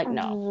 I'm like,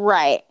 no.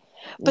 Right.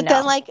 But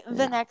then, like,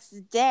 the next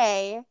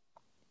day,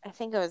 I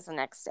think it was the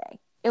next day.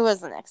 It was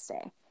the next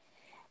day.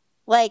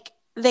 Like,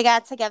 they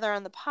got together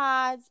on the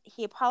pods.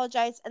 He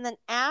apologized and then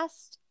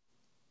asked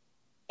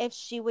if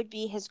she would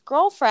be his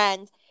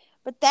girlfriend.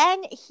 But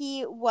then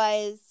he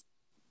was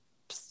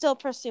still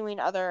pursuing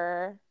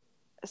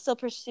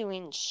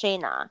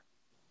Shayna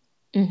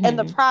in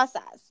the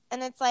process.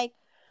 And it's like,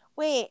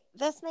 wait,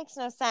 this makes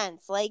no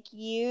sense. Like,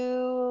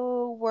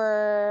 you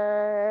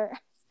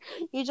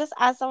just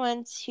asked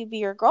someone to be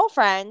your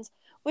girlfriend,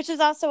 which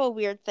is also a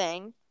weird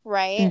thing,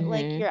 right?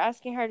 Like, you're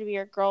asking her to be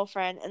your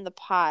girlfriend in the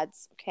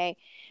pods. Okay.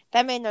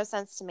 That made no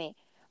sense to me.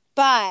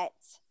 But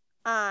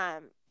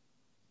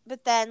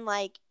then,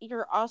 like,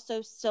 you're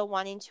also still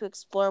wanting to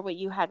explore what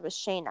you had with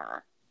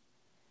Shayna.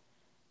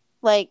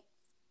 Like,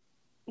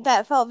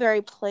 that felt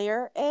very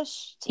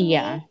player-ish to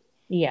me.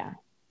 Yeah.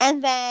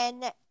 And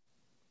then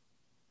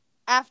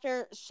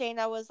after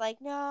Shayna was like,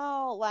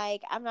 no,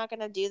 like, I'm not going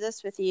to do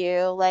this with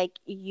you. Like,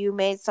 you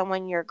made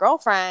someone your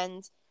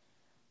girlfriend.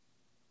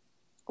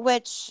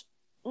 Which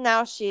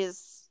now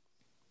she's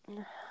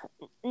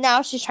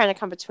trying to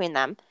come between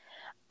them.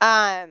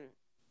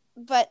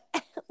 But,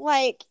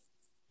 like,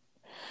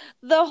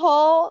 the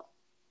whole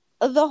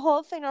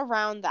thing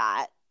around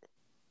that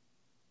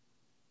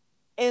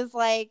is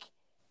like,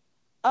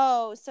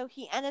 oh, so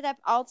he ended up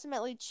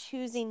ultimately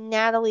choosing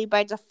Natalie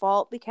by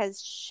default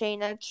because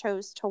Shayna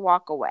chose to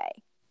walk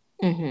away.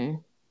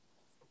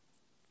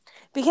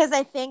 Because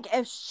I think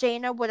if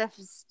Shayna would have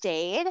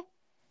stayed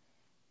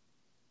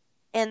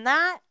in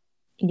that,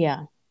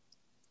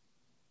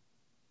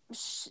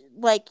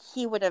 like,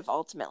 he would have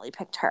ultimately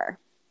picked her.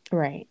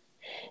 Right.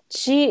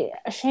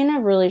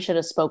 Shayna really should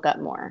have spoke up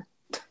more.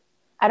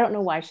 I don't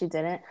know why she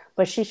didn't,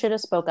 but she should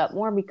have spoke up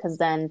more, because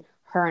then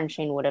her and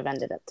Shane would have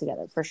ended up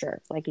together for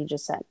sure, like you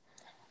just said.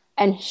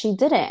 And she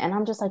didn't, and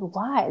I'm just like,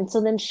 why? And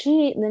so then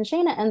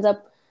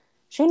Shayna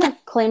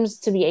claims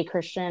to be a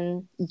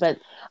Christian, but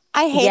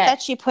I hate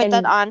that she put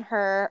that on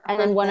her. And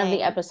then one of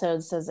the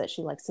episodes says that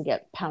she likes to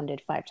get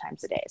pounded 5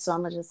 times a day. So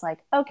I'm just like,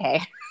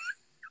 okay.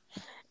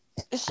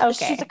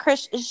 She's a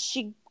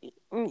Christian.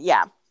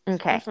 Yeah.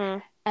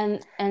 Okay.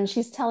 And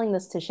she's telling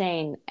this to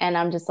Shane, and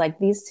I'm just like,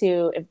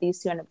 if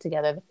these two end up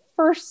together, the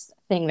first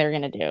thing they're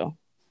gonna do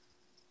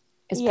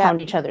is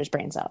pound each other's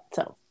brains out.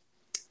 So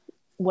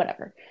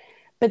whatever.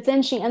 But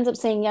then she ends up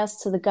saying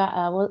yes to the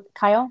guy,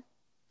 Kyle.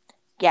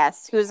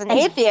 Yes, who's an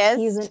atheist.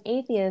 He's an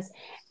atheist,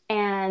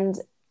 and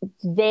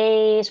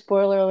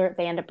spoiler alert,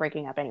 they end up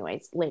breaking up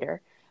anyways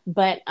later.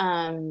 But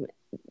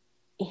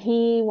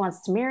he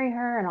wants to marry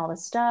her and all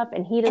this stuff,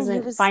 and he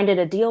doesn't find it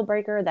a deal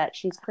breaker that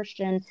she's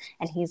Christian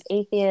and he's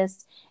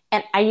atheist.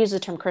 And I use the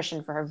term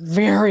Christian for her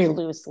very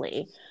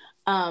loosely.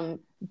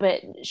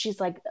 But she's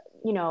like,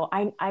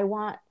 I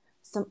want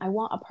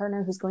a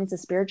partner who's going to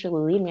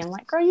spiritually lead me. I'm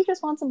like, girl, you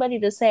just want somebody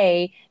to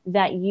say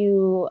that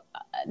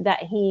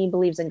that he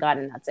believes in God,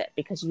 and that's it,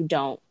 because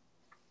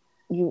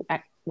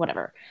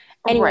whatever.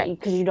 Anyway,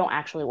 because you don't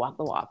actually walk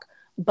the walk,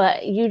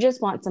 but you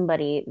just want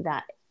somebody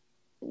that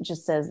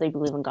just says they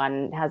believe in God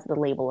and has the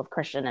label of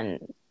Christian,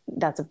 and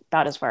that's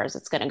about as far as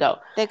it's going to go.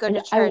 They go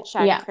to church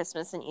on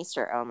Christmas and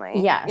Easter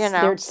only. Yes,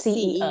 they're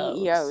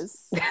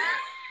CEOs.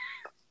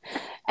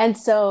 And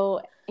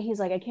so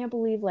he's like, I can't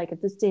believe, like,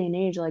 at this day and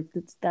age, like,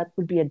 that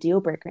would be a deal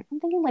breaker. I'm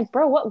thinking, like,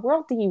 bro, what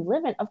world do you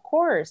live in? Of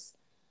course,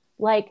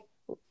 like,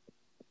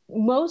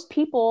 most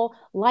people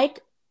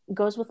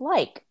goes with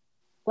like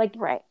Like,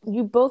 right.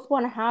 you both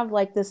want to have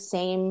like the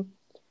same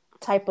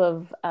type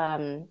of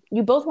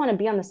you both want to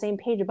be on the same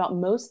page about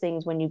most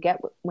things when you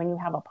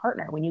have a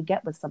partner, when you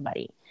get with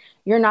somebody.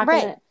 You're not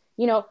Right.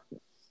 gonna,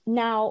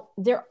 now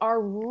there are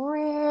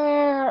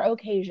rare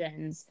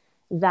occasions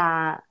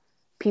that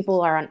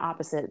people are on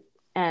opposite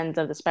ends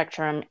of the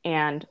spectrum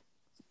and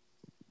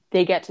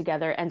they get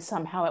together and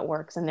somehow it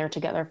works and they're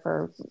together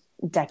for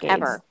decades.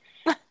 Ever.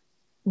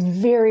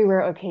 Very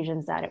rare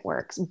occasions that it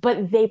works,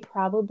 but they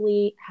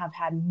probably have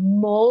had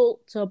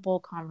multiple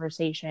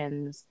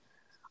conversations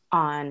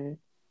on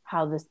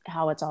how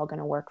it's all going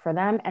to work for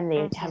them, and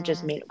they have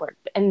just made it work.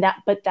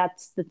 But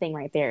that's the thing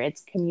right there.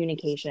 It's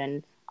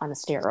communication on the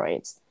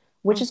steroids,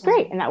 which is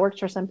great, and that works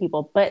for some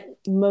people, but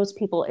most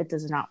people it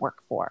does not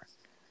work for.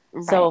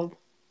 Right. So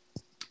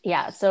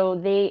yeah, so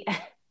they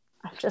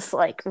I'm just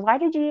like, why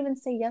did you even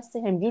say yes to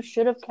him? You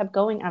should have kept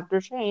going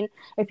after Shane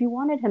if you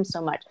wanted him so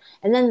much.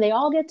 And then they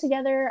all get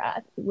together.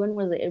 When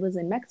was it? It was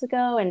in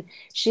Mexico, and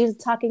she's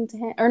talking to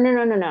him. Or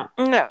no.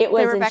 It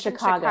was in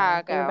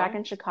Chicago. They were back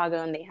in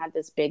Chicago, and they had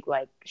this big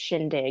like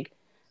shindig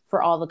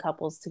for all the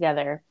couples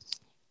together.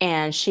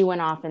 And she went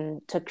off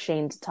and took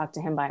Shane to talk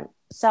to him by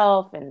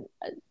himself, and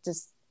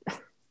just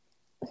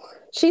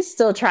she's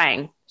still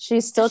trying.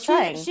 She's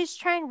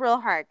trying real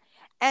hard.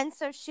 And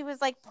so she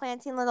was like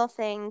planting little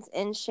things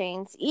in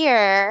Shane's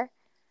ear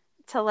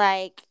to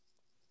like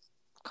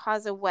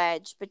cause a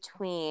wedge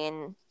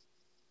between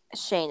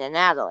Shane and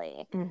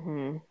Natalie.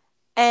 Mm-hmm.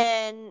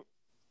 And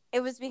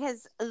it was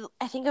because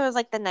I think it was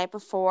like the night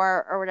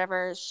before or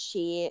whatever,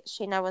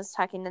 Shayna was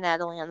talking to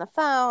Natalie on the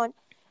phone.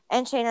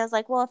 And Shayna was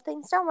like, well, if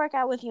things don't work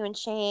out with you and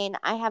Shane,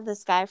 I have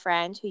this guy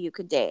friend who you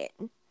could date.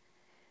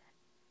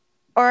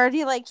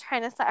 Already like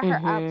trying to set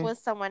her up with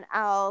someone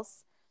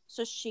else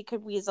so she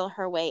could weasel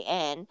her way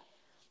in.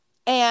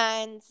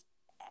 And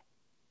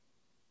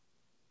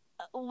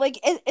like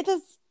it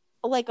is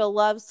like a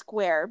love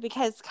square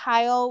because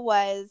Kyle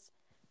was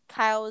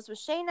with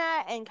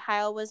Shayna, and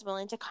Kyle was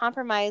willing to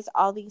compromise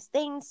all these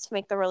things to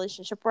make the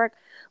relationship work.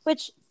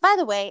 Which, by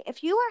the way,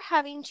 if you are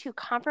having to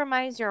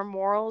compromise your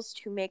morals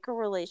to make a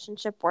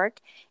relationship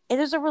work, it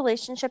is a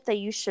relationship that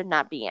you should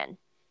not be in.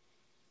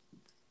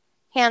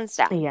 Hands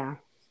down. Yeah.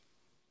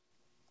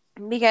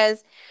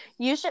 Because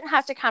you shouldn't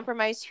have to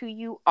compromise who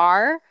you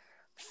are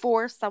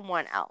for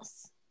someone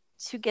else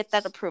to get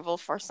that approval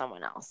for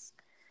someone else.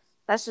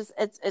 That's just,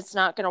 it's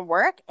not going to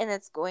work, and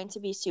it's going to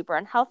be super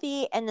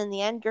unhealthy. And in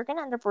the end, you're going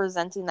to end up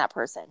resenting that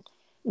person.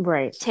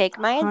 Right. Take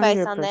my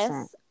advice on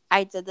this.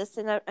 I did this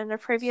in a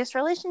previous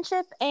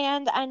relationship,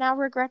 and I now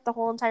regret the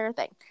whole entire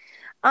thing.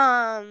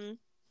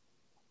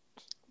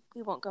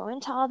 We won't go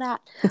into all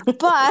that,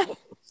 but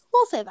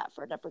we'll save that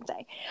for a different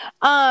day.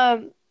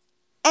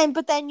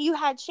 But then you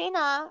had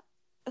Shayna,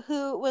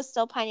 who was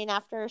still pining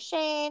after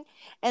Shane,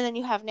 and then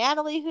you have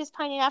Natalie, who's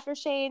pining after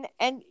Shane,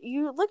 and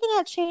you're looking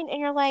at Shane, and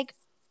you're like,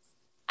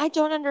 I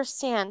don't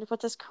understand what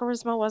this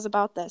charisma was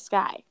about this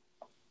guy.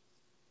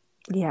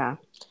 Yeah.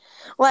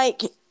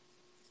 Like,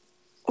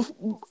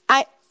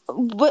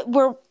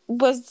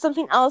 was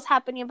something else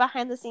happening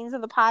behind the scenes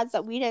of the pods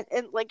that we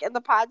didn't, like in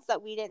the pods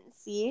that we didn't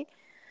see?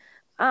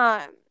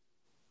 And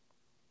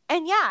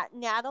yeah,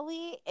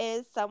 Natalie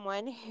is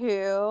someone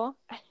who,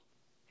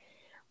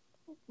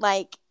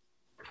 like,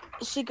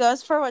 she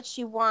goes for what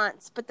she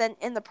wants, but then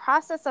in the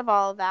process of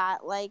all of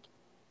that, like,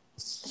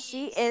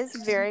 she is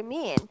very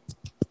mean.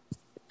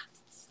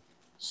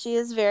 She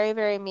is very,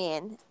 very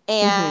mean.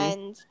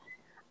 And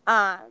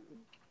and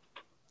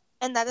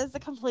that is the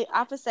complete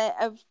opposite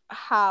of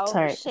how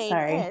Shane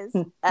is.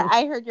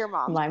 I heard your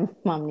mom. My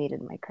mom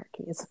needed my car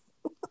keys.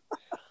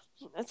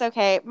 It's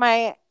okay.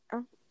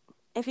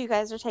 If you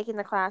guys are taking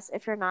the class,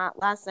 if you're not,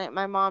 last night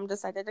my mom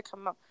decided to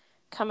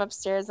come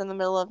upstairs in the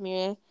middle of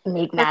me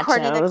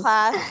recording the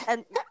class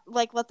and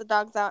like let the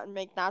dogs out and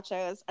make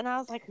nachos. And I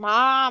was like,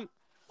 Mom.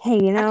 Hey,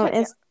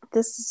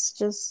 this is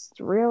just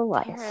real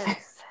life.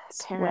 Parents.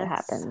 What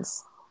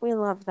happens. We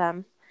love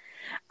them.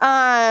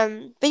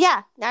 But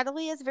yeah,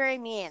 Natalie is very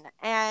mean,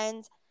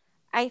 and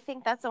I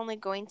think that's only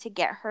going to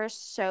get her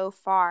so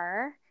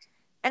far.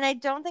 And I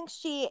don't think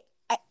she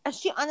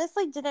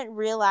honestly didn't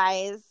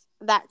realize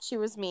that she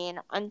was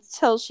mean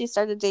until she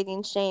started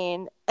dating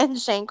Shane, and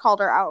Shane called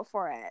her out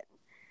for it.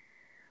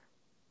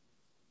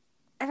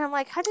 And I'm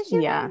like, how did you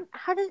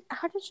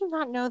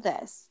not know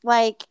this?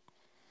 Like,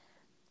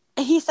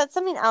 he said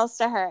something else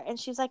to her, and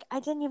she's like, I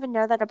didn't even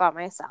know that about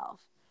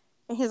myself.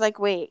 And he's like,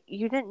 wait,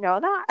 you didn't know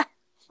that?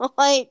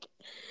 Like,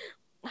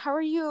 how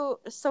are you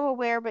so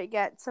aware but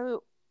yet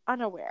so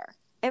unaware?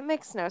 It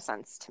makes no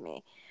sense to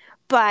me.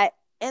 But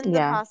in the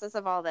process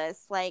of all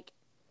this, like,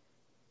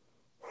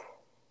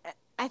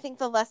 I think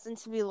the lesson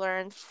to be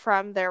learned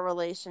from their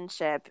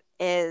relationship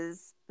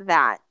is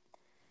that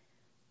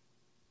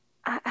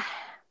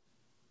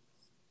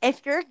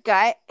if your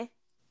gut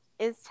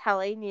is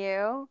telling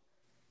you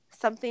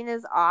something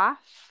is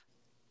off,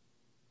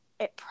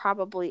 it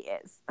probably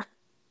is.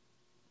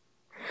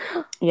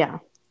 Yeah.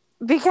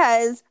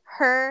 Because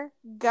her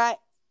gut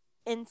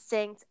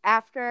instinct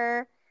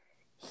after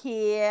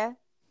he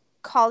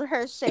called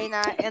her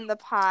Shayna in the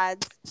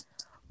pods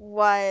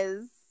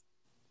was...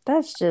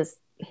 That's just...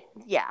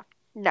 Yeah,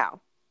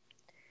 no.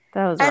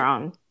 That was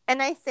wrong.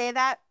 And I say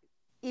that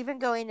even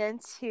going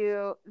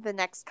into the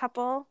next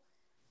couple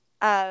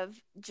of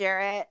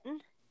Jarrett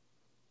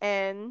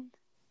and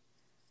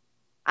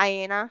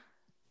Aina,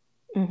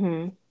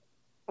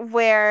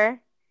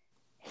 where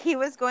he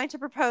was going to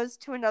propose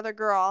to another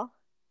girl,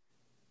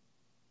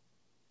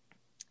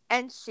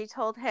 and she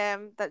told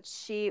him that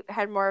she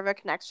had more of a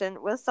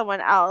connection with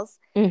someone else.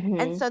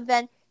 And so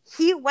then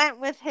he went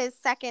with his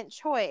second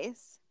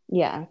choice.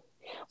 Yeah.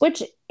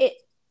 Which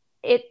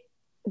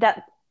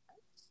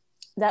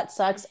that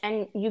sucks.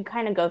 And you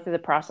kind of go through the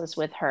process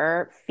with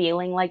her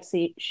feeling like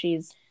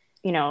she's,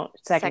 you know,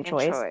 second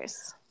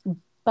choice.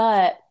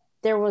 But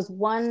there was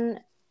one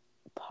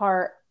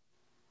part,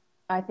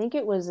 I think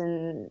it was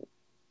in,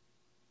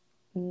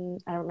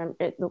 I don't remember,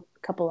 a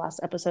couple last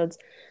episodes,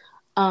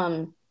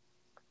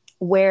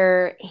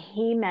 where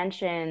he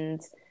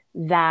mentioned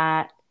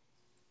that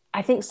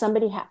I think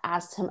somebody had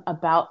asked him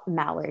about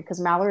Mallory, because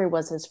Mallory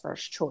was his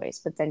first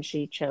choice, but then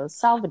she chose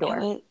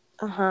Salvador.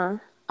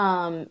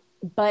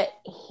 But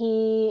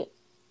he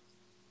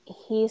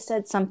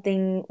said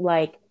something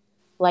like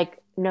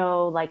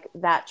no, like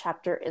that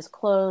chapter is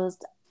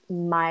closed.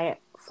 My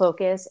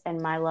focus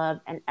and my love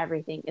and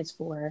everything is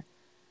for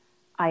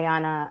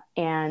Ayana,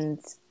 and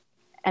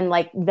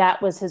like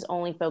that was his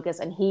only focus.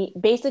 And he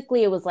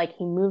basically, it was like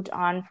he moved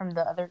on from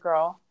the other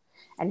girl,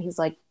 and he's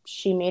like,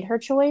 she made her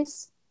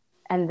choice,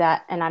 and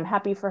I'm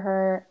happy for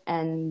her,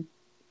 and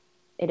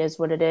it is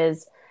what it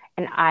is,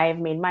 and I've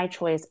made my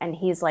choice. And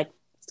he's like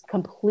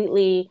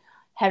completely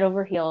head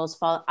over heels.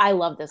 I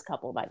love this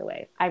couple, by the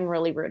way. I'm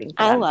really rooting for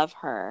them. I love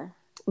her.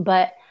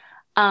 But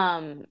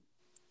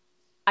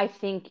I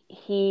think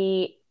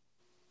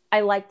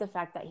I like the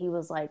fact that he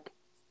was like,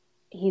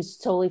 he's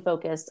totally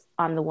focused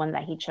on the one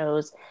that he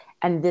chose.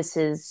 And this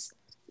is,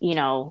 you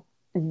know,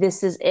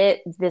 this is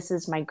it. This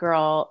is my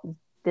girl.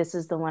 This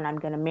is the one I'm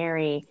going to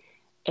marry.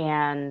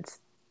 And,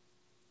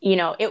 you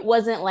know, it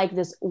wasn't like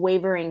this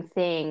wavering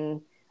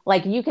thing.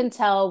 Like you can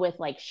tell with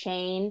like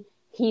Shane,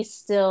 he's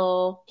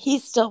still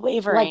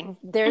wavering.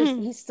 Like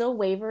he's still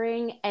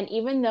wavering. And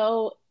even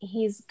though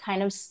he's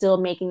kind of still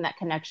making that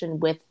connection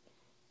with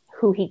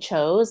who he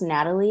chose,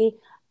 Natalie,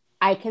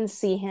 I can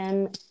see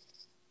him,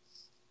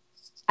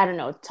 I don't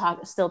know,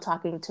 still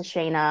talking to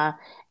Shayna.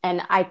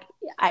 And I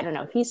don't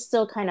know, he's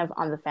still kind of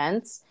on the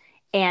fence.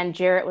 And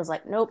Jarrett was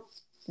like, nope,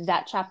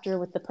 that chapter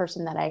with the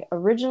person that I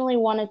originally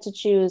wanted to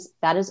choose,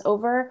 that is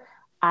over.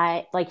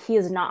 He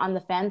is not on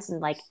the fence, and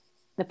like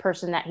the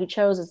person that he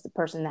chose is the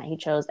person that he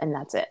chose, and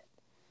that's it.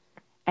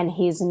 And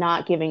he's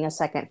not giving a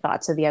second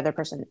thought to the other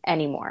person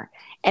anymore.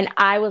 And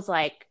I was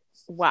like,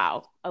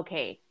 wow,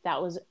 okay,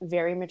 that was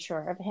very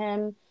mature of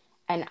him.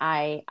 And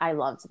I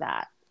loved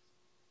that.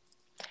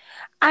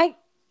 I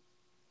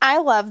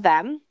love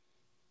them.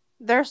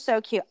 They're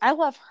so cute. I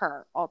love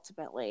her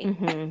ultimately.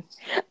 And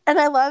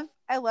I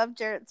love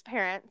Jarrett's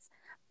parents.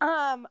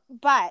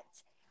 But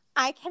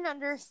I can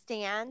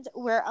understand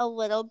where a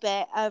little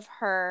bit of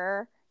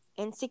her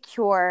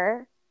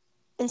insecurity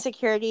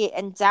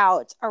and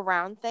doubt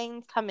around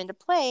things come into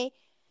play,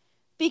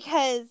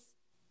 because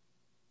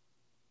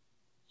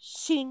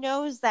she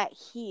knows that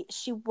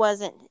she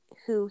wasn't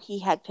who he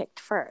had picked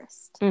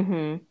first.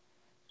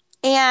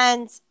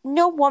 And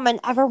no woman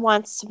ever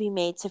wants to be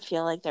made to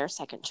feel like they're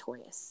second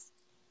choice,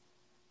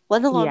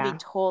 let alone be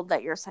told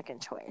that you're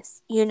second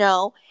choice, you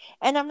know?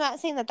 And I'm not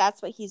saying that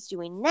that's what he's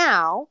doing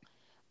now,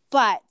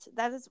 but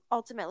that is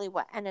ultimately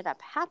what ended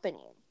up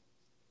happening,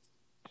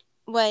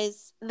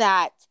 was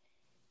that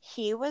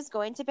he was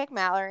going to pick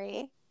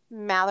Mallory.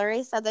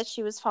 Mallory said that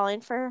she was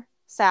falling for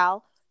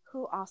Sal,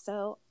 who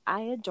also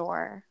I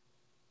adore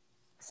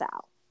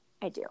Sal.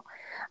 I do.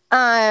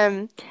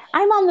 I'm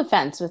on the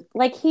fence with,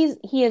 like, he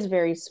is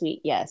very sweet,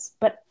 yes,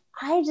 but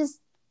I just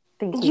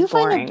think he's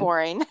boring. Find it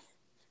boring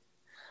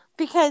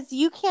because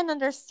you can't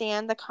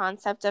understand the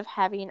concept of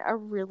having a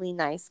really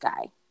nice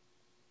guy.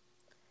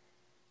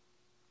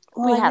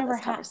 Well, we had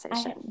this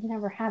conversation. I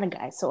never had a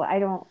guy, so I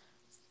don't.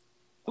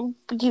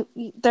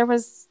 There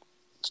was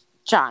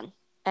John,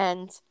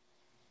 and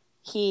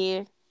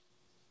he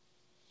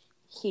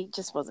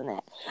just wasn't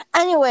it.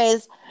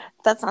 Anyways,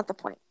 that's not the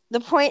point. The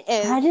point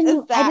is,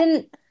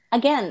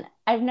 again,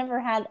 I've never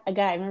had a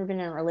guy. I've never been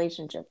in a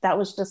relationship. That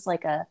was just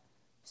like a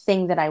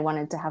thing that I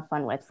wanted to have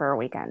fun with for a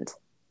weekend.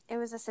 It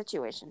was a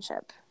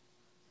situationship.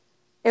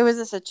 It was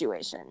a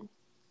situation.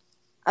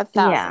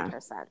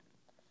 1,000%.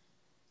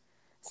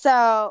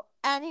 So,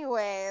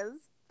 anyways,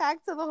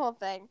 back to the whole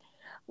thing.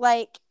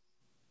 Like,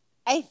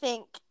 I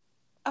think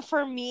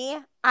for me,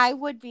 I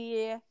would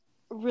be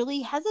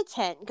really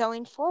hesitant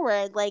going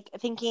forward, like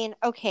thinking,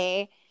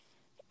 okay,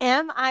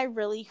 am I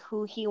really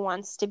who he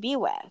wants to be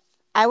with?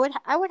 I would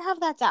have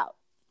that doubt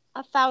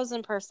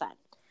 1,000%.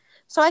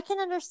 So I can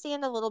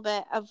understand a little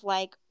bit of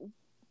like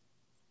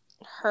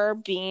her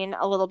being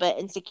a little bit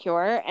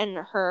insecure and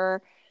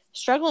her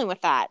struggling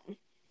with that.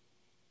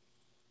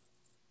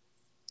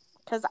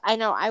 Because I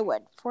know I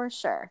would, for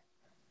sure.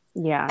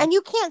 Yeah. And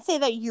you can't say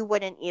that you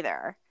wouldn't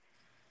either.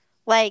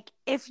 Like,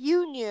 if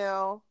you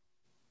knew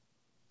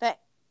that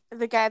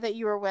the guy that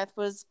you were with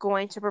was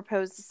going to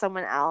propose to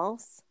someone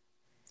else,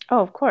 Oh,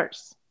 of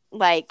course.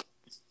 like,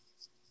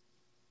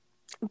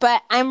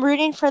 but I'm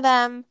rooting for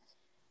them.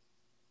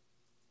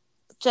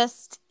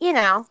 Just,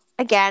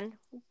 again,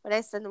 what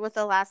I said with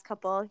the last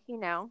couple,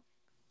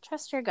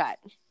 trust your gut.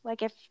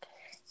 Like, if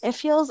it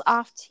feels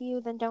off to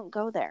you, then don't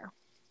go there.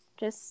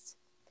 Just,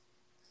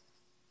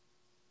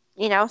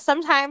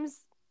 sometimes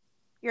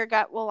your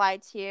gut will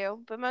lie to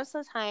you, but most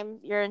of the time,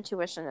 your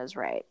intuition is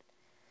right.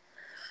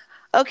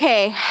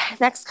 Okay,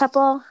 next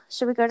couple.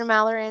 Should we go to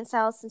Mallory and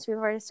Sal since we've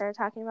already started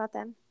talking about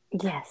them?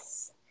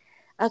 Yes.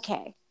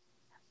 Okay.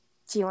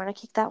 Do you want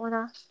to kick that one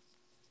off?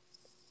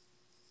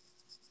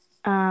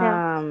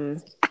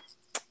 No.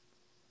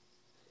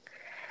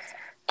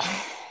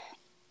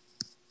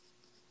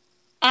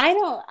 I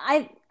don't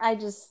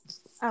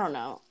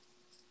know.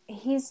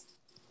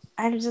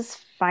 I just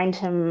find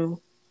him,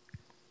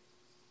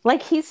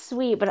 like, he's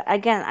sweet, but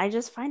again, I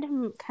just find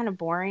him kind of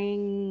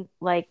boring.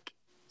 Like,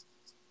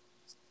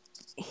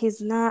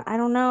 he's not, I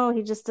don't know,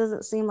 he just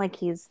doesn't seem like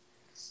he's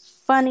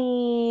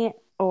funny,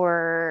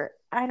 or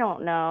I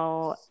don't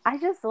know. I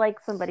just like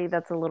somebody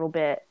that's a little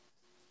bit,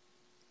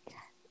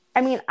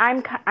 I mean,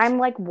 I'm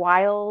like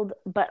wild,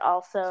 but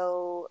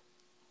also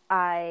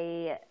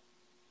I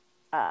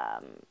I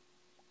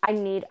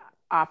need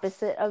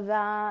opposite of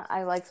that.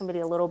 I like somebody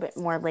a little bit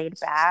more laid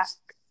back.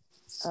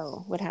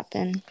 Oh, what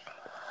happened?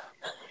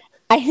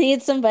 I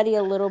need somebody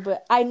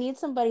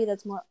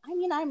that's more, I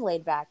mean, I'm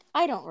laid back.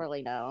 I don't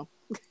really know.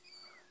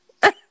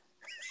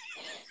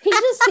 He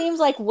just seems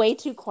like way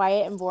too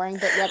quiet and boring,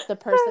 but yet the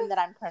person that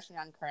I'm crushing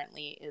on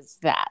currently is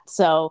that.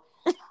 So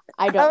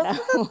I don't know. I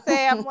was going to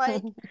say, I'm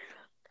like,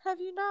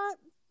 have you not?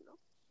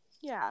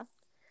 Yeah.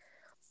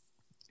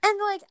 And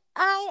like,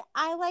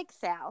 I like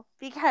Sal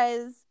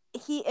because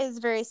he is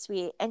very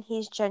sweet and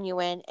he's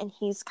genuine and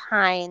he's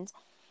kind.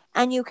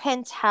 And you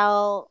can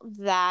tell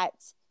that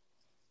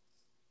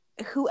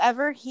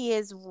whoever he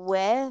is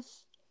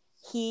with,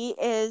 he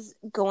is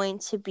going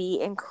to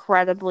be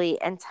incredibly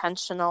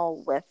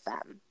intentional with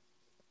them.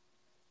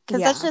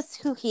 Because that's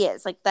just who he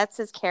is. Like, that's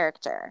his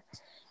character.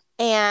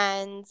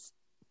 And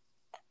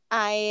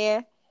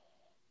I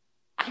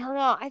don't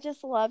know. I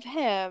just love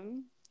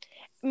him.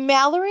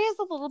 Mallory is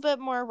a little bit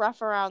more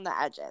rough around the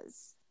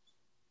edges.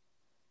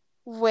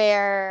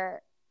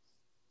 Where,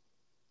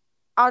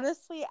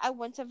 honestly, I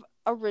wouldn't have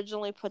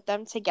originally put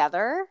them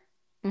together.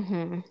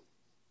 Mm-hmm.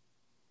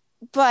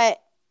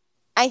 But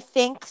I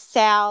think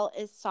Sal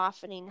is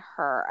softening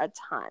her a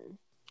ton.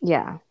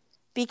 Yeah.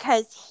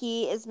 Because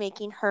he is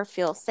making her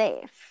feel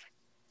safe.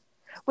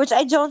 Which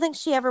I don't think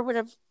she ever would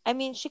have. I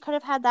mean, she could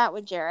have had that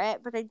with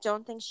Jarrett, but I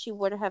don't think she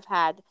would have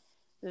had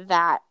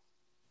that,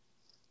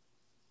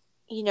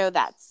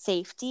 that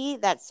safety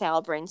that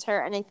Sal brings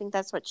her. And I think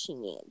that's what she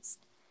needs.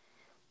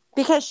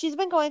 Because she's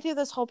been going through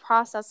this whole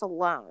process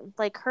alone.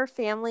 Like, her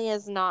family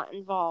is not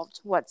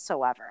involved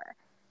whatsoever.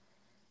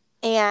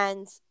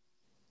 And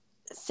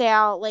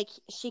Sal, like,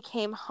 she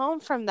came home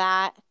from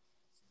that,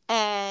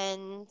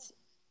 and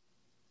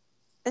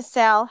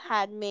Sal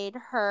had made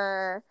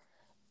her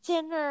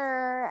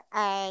dinner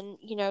and,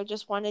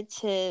 just wanted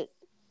to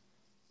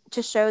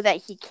show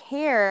that he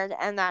cared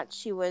and that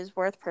she was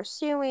worth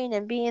pursuing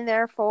and being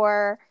there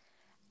for.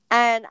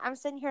 And I'm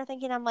sitting here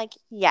thinking, I'm like,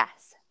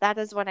 yes, that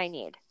is what I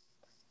need.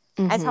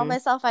 Mm-hmm. I tell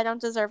myself I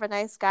don't deserve a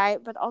nice guy,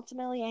 but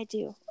ultimately I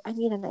do. I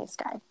need a nice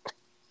guy.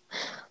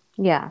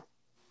 Yeah.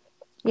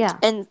 Yeah.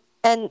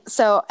 And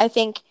so I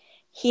think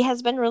he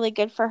has been really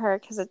good for her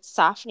because it's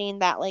softening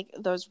that, like,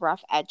 those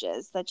rough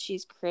edges that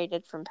she's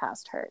created from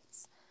past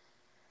hurts.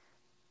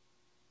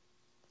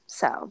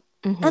 So,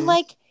 and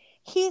like,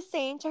 he's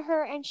saying to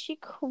her, and she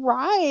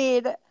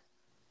cried.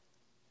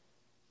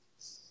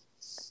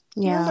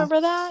 Yeah. You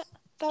remember that?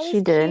 That was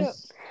she did. Cute.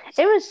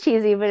 It was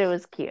cheesy, but it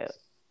was cute.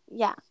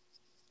 Yeah.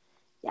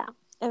 Yeah.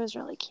 It was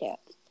really cute.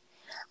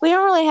 We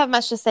don't really have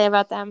much to say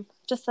about them.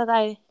 Just that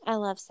I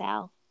love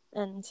Sal.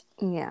 And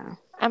yeah.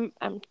 I'm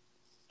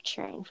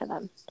cheering for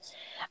them.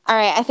 All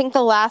right. I think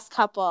the last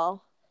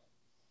couple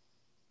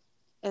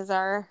is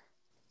our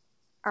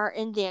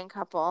Indian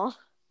couple.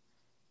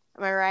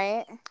 Am I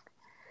right?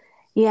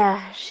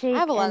 Yeah, Shake. I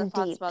have a lot of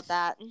thoughts about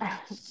that.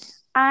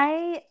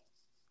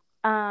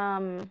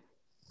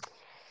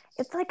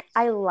 It's like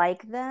I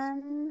like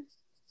them.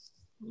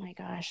 Oh my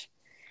gosh.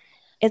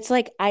 It's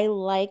like I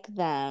like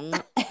them.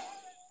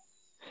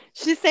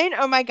 She's saying,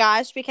 oh my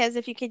gosh, because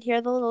if you could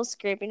hear the little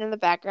scraping in the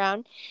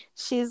background,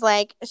 she's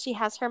like, she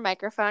has her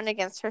microphone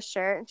against her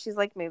shirt and she's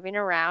like moving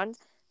around.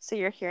 So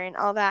you're hearing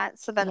all that.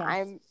 So then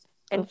I'm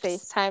in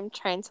FaceTime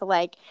trying to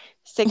like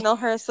signal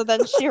her. So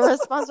then she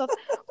responds with,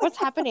 what's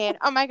happening?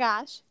 Oh my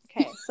gosh.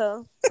 Okay.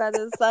 So that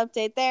is the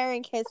update there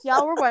in case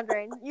y'all were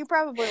wondering. You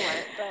probably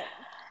weren't,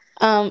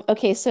 but.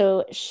 Okay.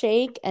 So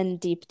Shake and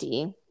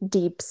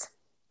Deeps.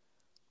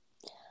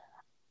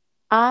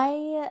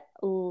 I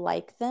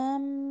like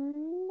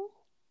them.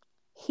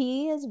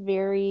 He is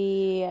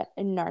very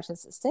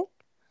narcissistic.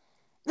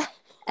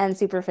 and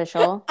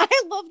superficial.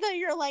 I love that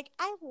you're like,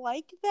 I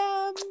like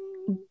them.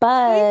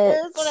 But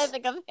here's what I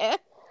think of him.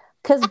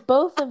 Because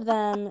both of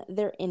them,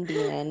 they're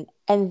Indian,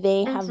 and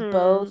they have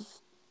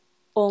both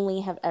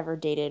only have ever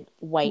dated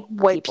white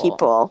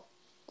people.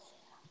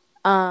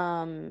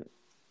 And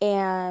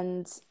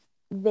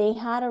they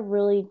had a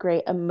really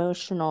great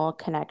emotional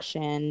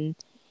connection.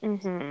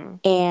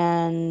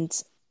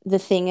 And the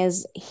thing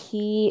is,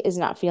 he is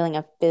not feeling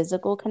a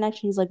physical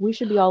connection. He's like, we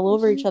should be all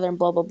over each other and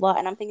blah, blah, blah.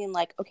 And I'm thinking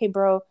like, okay,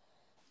 bro,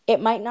 it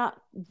might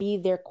not be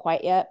there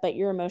quite yet, but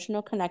your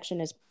emotional connection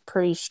is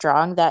pretty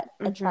strong. That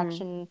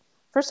attraction,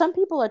 for some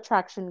people,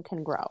 attraction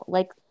can grow.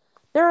 Like,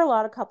 there are a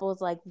lot of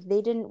couples, like,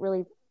 they didn't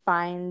really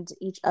find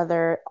each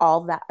other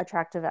all that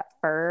attractive at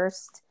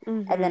first.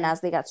 And then as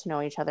they got to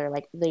know each other,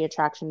 like, the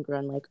attraction grew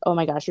and like, oh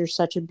my gosh, you're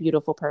such a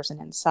beautiful person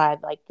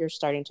inside. Like, you're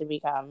starting to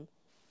become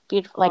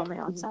beautiful, like, on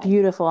the outside.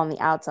 Beautiful on the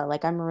outside.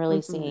 Like, I'm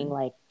really seeing,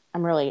 like,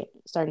 I'm really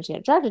starting to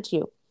get attracted to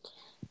you.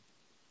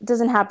 It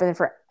doesn't happen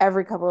for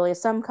every couple. Like,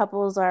 some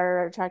couples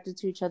are attracted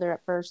to each other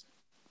at first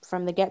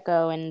from the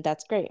get-go, and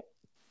that's great.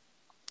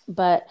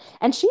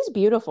 And she's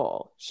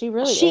beautiful. She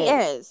really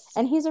is.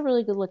 And he's a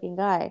really good-looking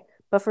guy.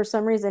 But for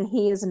some reason,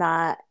 he is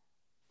not,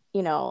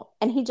 you know,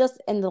 and he just,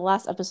 in the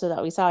last episode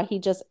that we saw, he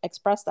just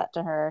expressed that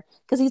to her.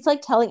 Because he's,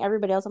 like, telling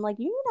everybody else, I'm like,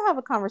 you need to have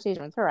a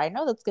conversation with her. I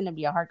know that's going to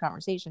be a hard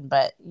conversation,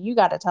 but you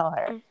got to tell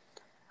her.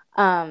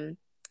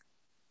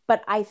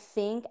 But I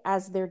think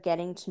as they're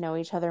getting to know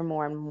each other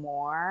more and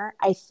more,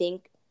 I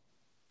think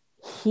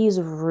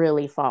he's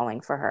really falling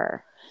for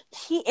her.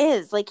 He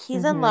is. Like,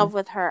 he's in love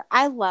with her.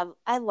 I love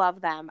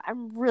them.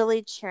 I'm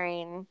really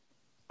cheering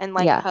and,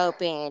 like,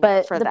 hoping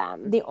for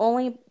them. The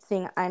only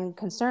thing I'm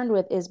concerned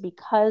with is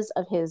because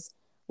of his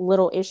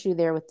little issue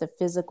there with the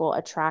physical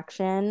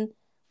attraction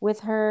with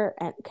her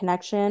and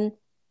connection.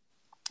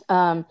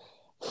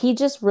 He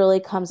just really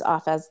comes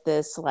off as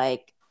this,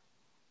 like,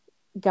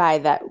 guy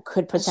that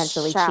could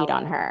potentially cheat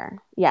on her.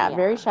 Yeah,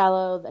 very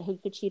shallow, that he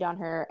could cheat on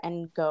her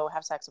and go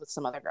have sex with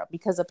some other girl,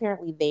 because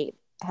apparently they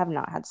have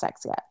not had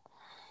sex yet.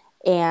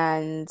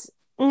 And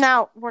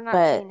no, we're not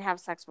saying have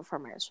sex before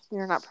marriage.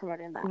 We're not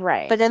promoting that.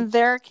 Right. But in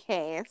their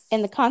case,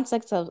 in the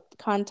context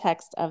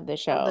of the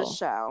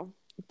show,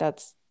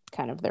 that's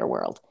kind of their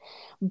world.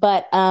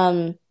 But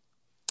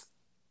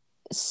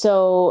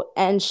so,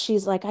 and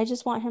she's like, I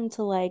just want him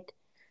to, like,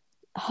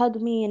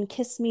 hug me and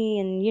kiss me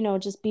and, you know,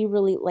 just be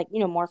really, like, you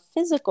know, more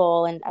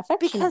physical and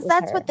affectionate because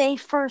that's what they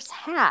first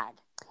had.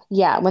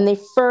 Yeah, when they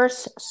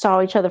first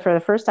saw each other for the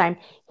first time,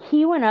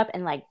 he went up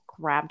and, like,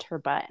 grabbed her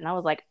butt, and I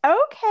was like,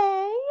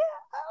 okay.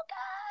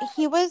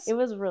 It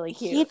was really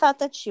cute. He thought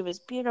that she was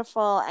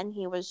beautiful, and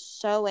he was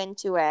so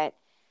into it.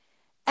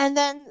 And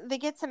then they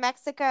get to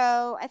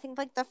Mexico. I think,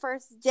 like, the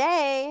first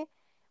day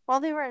while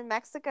they were in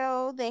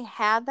Mexico, they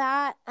had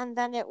that, and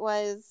then it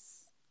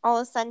was all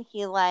of a sudden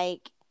he,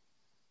 like,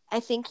 I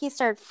think he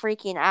started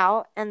freaking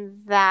out, and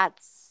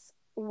that's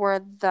where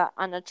the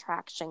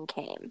unattraction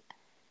came.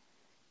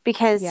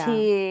 Because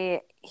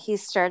he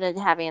started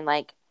having,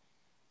 like,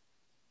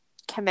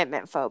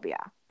 commitment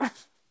phobia.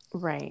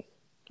 Right.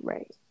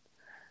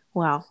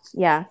 Wow.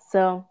 Yeah.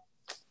 So,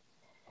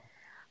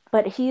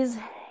 but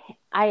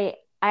I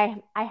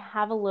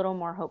have a little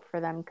more hope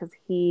for them, because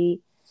he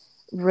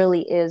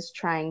really is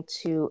trying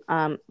to,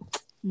 oh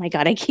my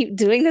God, I keep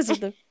doing this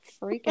with the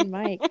freaking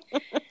mic.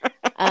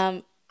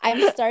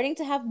 I'm starting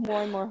to have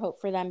more and more hope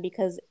for them,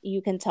 because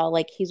you can tell,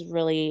 like, he's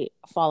really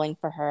falling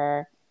for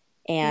her.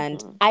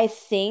 And I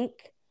think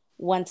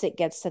once it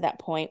gets to that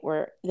point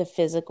where the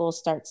physical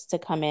starts to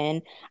come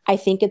in, I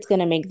think it's going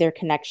to make their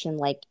connection,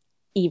 like,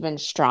 even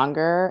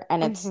stronger.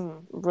 And it's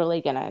really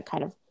going to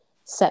kind of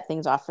set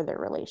things off for their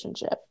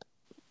relationship.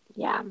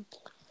 Yeah.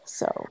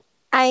 So.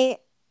 And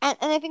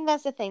I think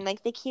that's the thing.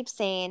 Like, they keep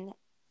saying,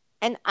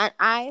 and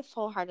I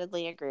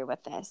full-heartedly agree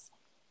with this,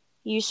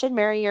 you should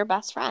marry your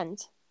best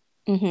friend.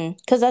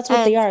 Because that's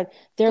what they are.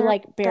 They're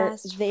like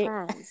best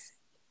friends.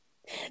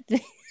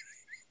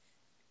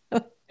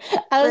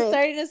 I was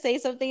starting to say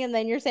something, and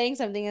then you're saying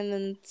something, and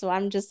then so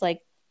I'm just,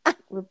 like,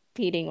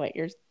 repeating what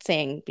you're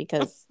saying,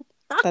 because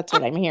that's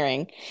what I'm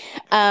hearing.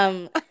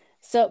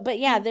 But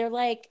yeah, they're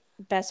like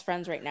best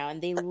friends right now,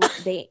 and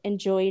they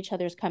enjoy each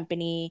other's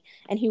company.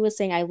 And he was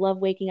saying, I love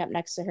waking up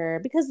next to her,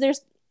 because they're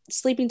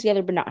sleeping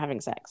together but not having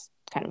sex,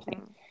 kind of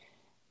thing.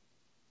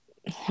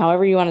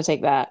 However you want to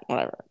take that,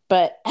 whatever.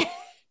 But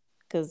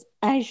because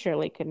I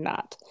surely could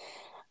not.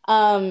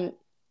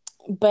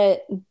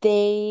 But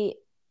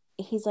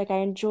he's like, I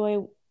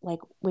enjoy, like,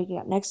 waking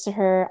up next to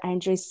her. I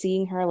enjoy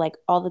seeing her, like,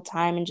 all the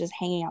time, and just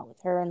hanging out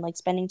with her, and, like,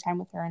 spending time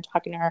with her and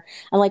talking to her,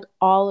 and, like,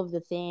 all of the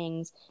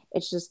things.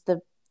 It's just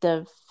the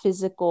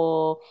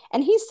physical,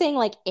 and he's saying,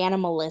 like,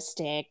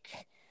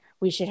 animalistic,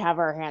 we should have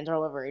our hands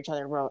all over each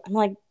other, bro. I'm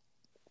like,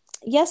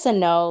 yes and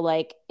no.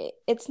 Like,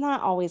 it's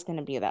not always going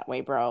to be that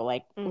way, bro.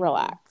 Like,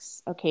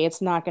 relax. Okay,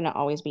 it's not going to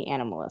always be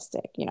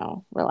animalistic, you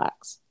know,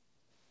 relax.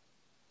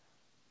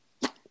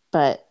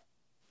 But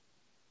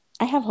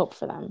I have hope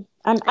for them.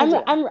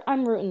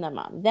 I'm rooting them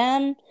on.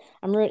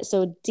 I'm rooting.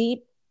 So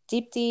Deep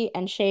D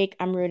and Shake,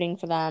 I'm rooting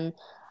for them.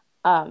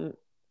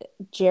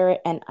 Jarrette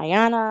and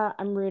Ayanna,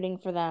 I'm rooting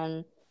for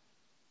them.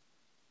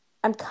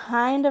 I'm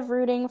kind of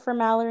rooting for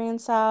Mallory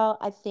and Sal.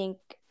 I think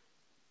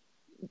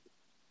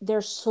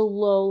they're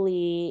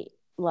slowly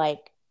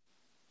like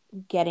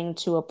getting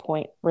to a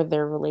point where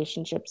their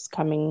relationship's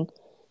coming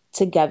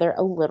together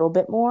a little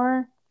bit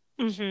more.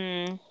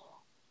 Mm-hmm.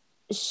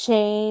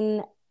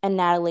 Shane and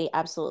Natalie,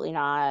 absolutely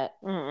not.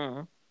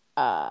 Mm-mm.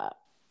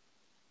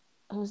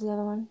 Who was the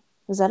other one?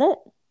 Was that it?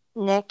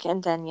 Nick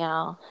and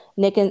Danielle.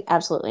 Nick and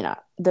absolutely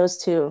not. Those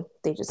two,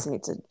 they just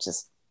need to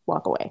just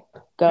walk away.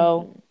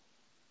 Go.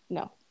 Mm-hmm.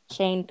 No.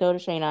 Shane, go to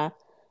Shayna,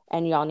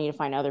 and y'all need to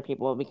find other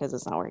people because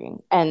it's not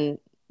working. And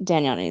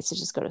Danielle needs to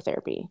just go to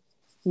therapy.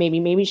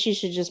 Maybe she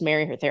should just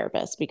marry her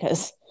therapist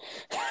because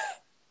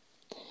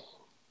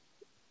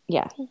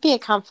yeah. It'd be a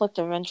conflict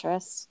of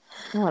interest.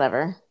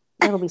 Whatever.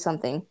 It'll be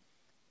something.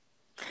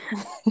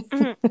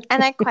 And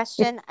I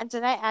question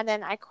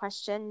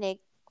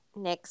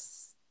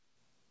Nick's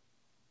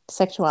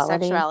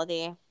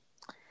sexuality.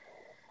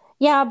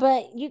 Yeah,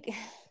 but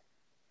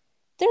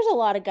there's a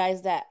lot of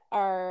guys that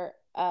are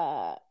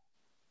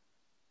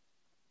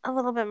a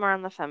little bit more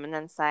on the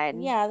feminine side.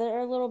 Yeah, they're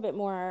a little bit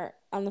more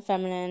on the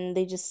feminine.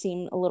 They just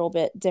seem a little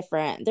bit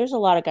different. There's a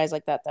lot of guys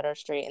like that are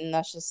straight, and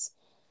that's just,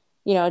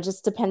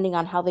 just depending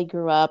on how they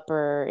grew up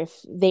or if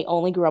they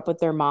only grew up with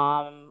their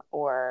mom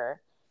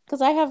or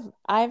because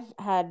I've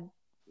had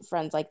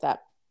friends like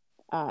that.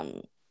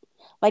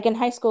 Like in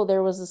high school,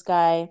 there was this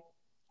guy.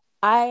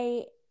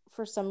 I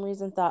for some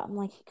reason thought I'm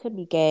like he could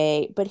be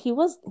gay, but he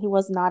was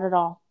not at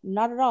all,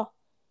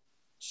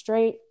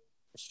 straight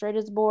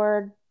as a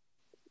board.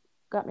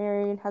 Got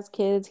married, has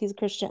kids, he's a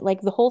Christian,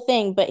 like the whole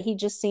thing, but he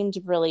just seemed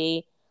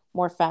really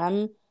more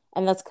femme,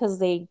 and that's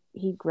because he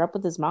grew up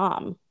with his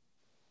mom,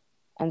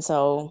 and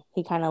so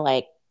he kind of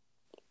like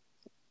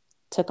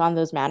took on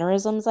those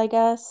mannerisms, I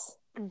guess.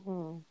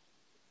 Mm-hmm.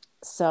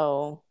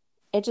 So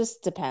it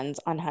just depends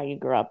on how you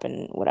grew up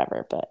and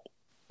whatever, but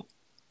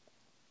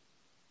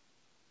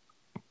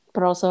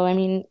also, I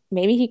mean,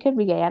 maybe he could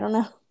be gay. I don't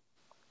know.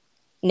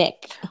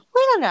 Nick.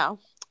 We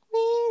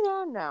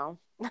don't know.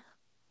 I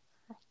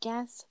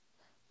guess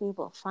we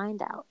will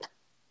find out.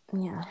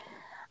 Yeah.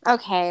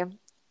 Okay.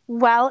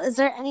 Well, is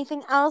there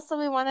anything else that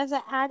we wanted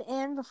to add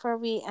in before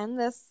we end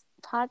this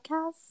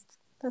podcast,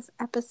 this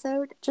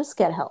episode? Just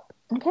get help,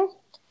 okay?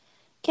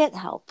 Get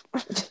help.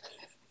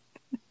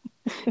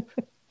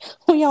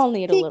 We all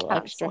need a little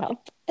extra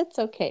help. It's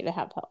okay to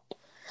have help.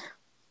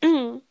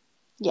 Mm-hmm.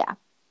 Yeah.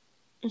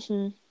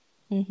 Mm-hmm.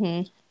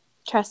 Mm-hmm.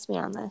 Trust me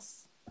on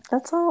this.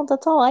 That's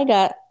all I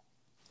got.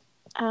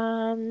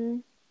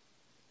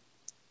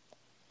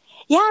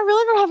 Yeah, I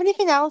really don't have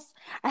anything else.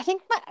 I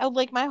think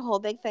my whole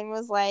big thing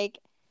was like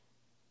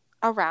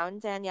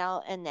around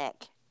Danielle and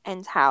Nick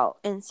and how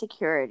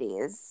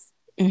insecurities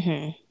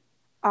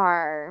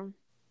are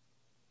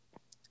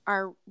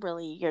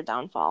really your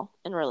downfall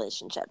in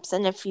relationships.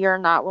 And if you're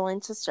not willing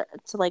to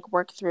like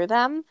work through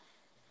them,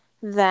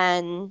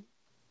 then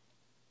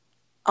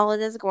all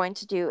it is going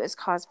to do is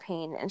cause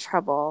pain and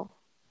trouble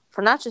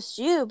for not just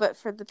you, but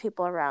for the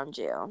people around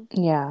you.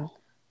 Yeah.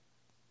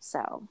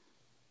 So.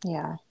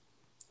 Yeah.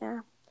 Yeah.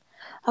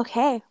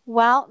 Okay.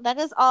 Well, that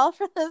is all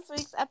for this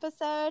week's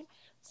episode.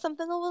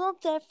 Something a little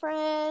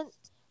different.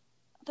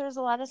 There's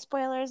a lot of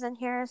spoilers in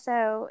here,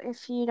 so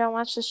if you don't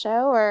watch the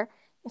show or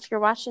if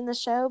you're watching the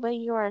show but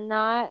you are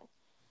not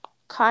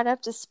caught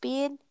up to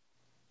speed,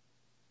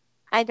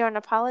 I don't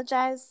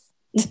apologize.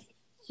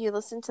 You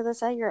listen to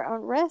this at your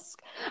own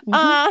risk.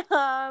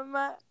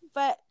 Mm-hmm.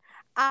 But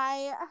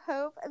I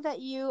hope that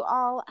you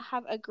all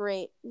have a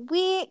great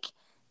week.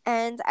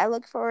 And I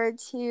look forward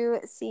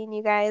to seeing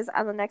you guys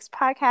on the next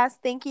podcast.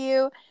 Thank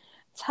you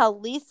to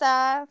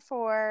Lisa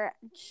for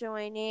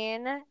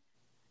joining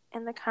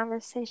in the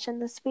conversation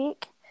this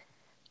week.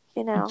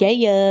 Yeah.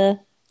 Yeah.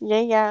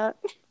 How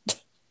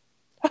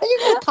are you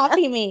going to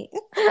copy me?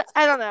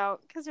 I don't know,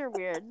 because you're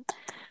weird.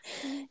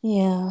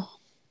 Yeah.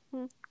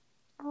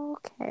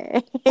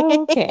 Okay.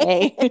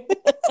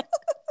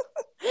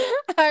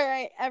 All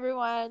right,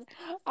 everyone.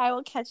 I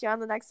will catch you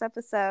on the next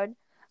episode.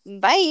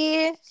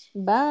 Bye.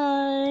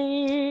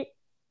 Bye.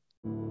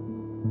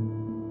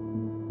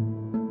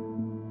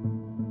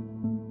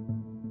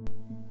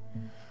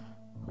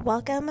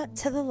 Welcome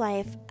to the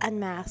Life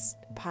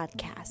Unmasked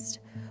podcast,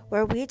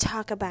 where we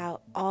talk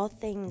about all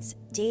things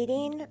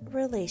dating,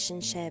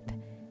 relationship,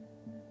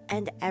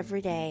 and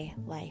everyday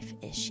life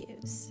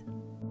issues.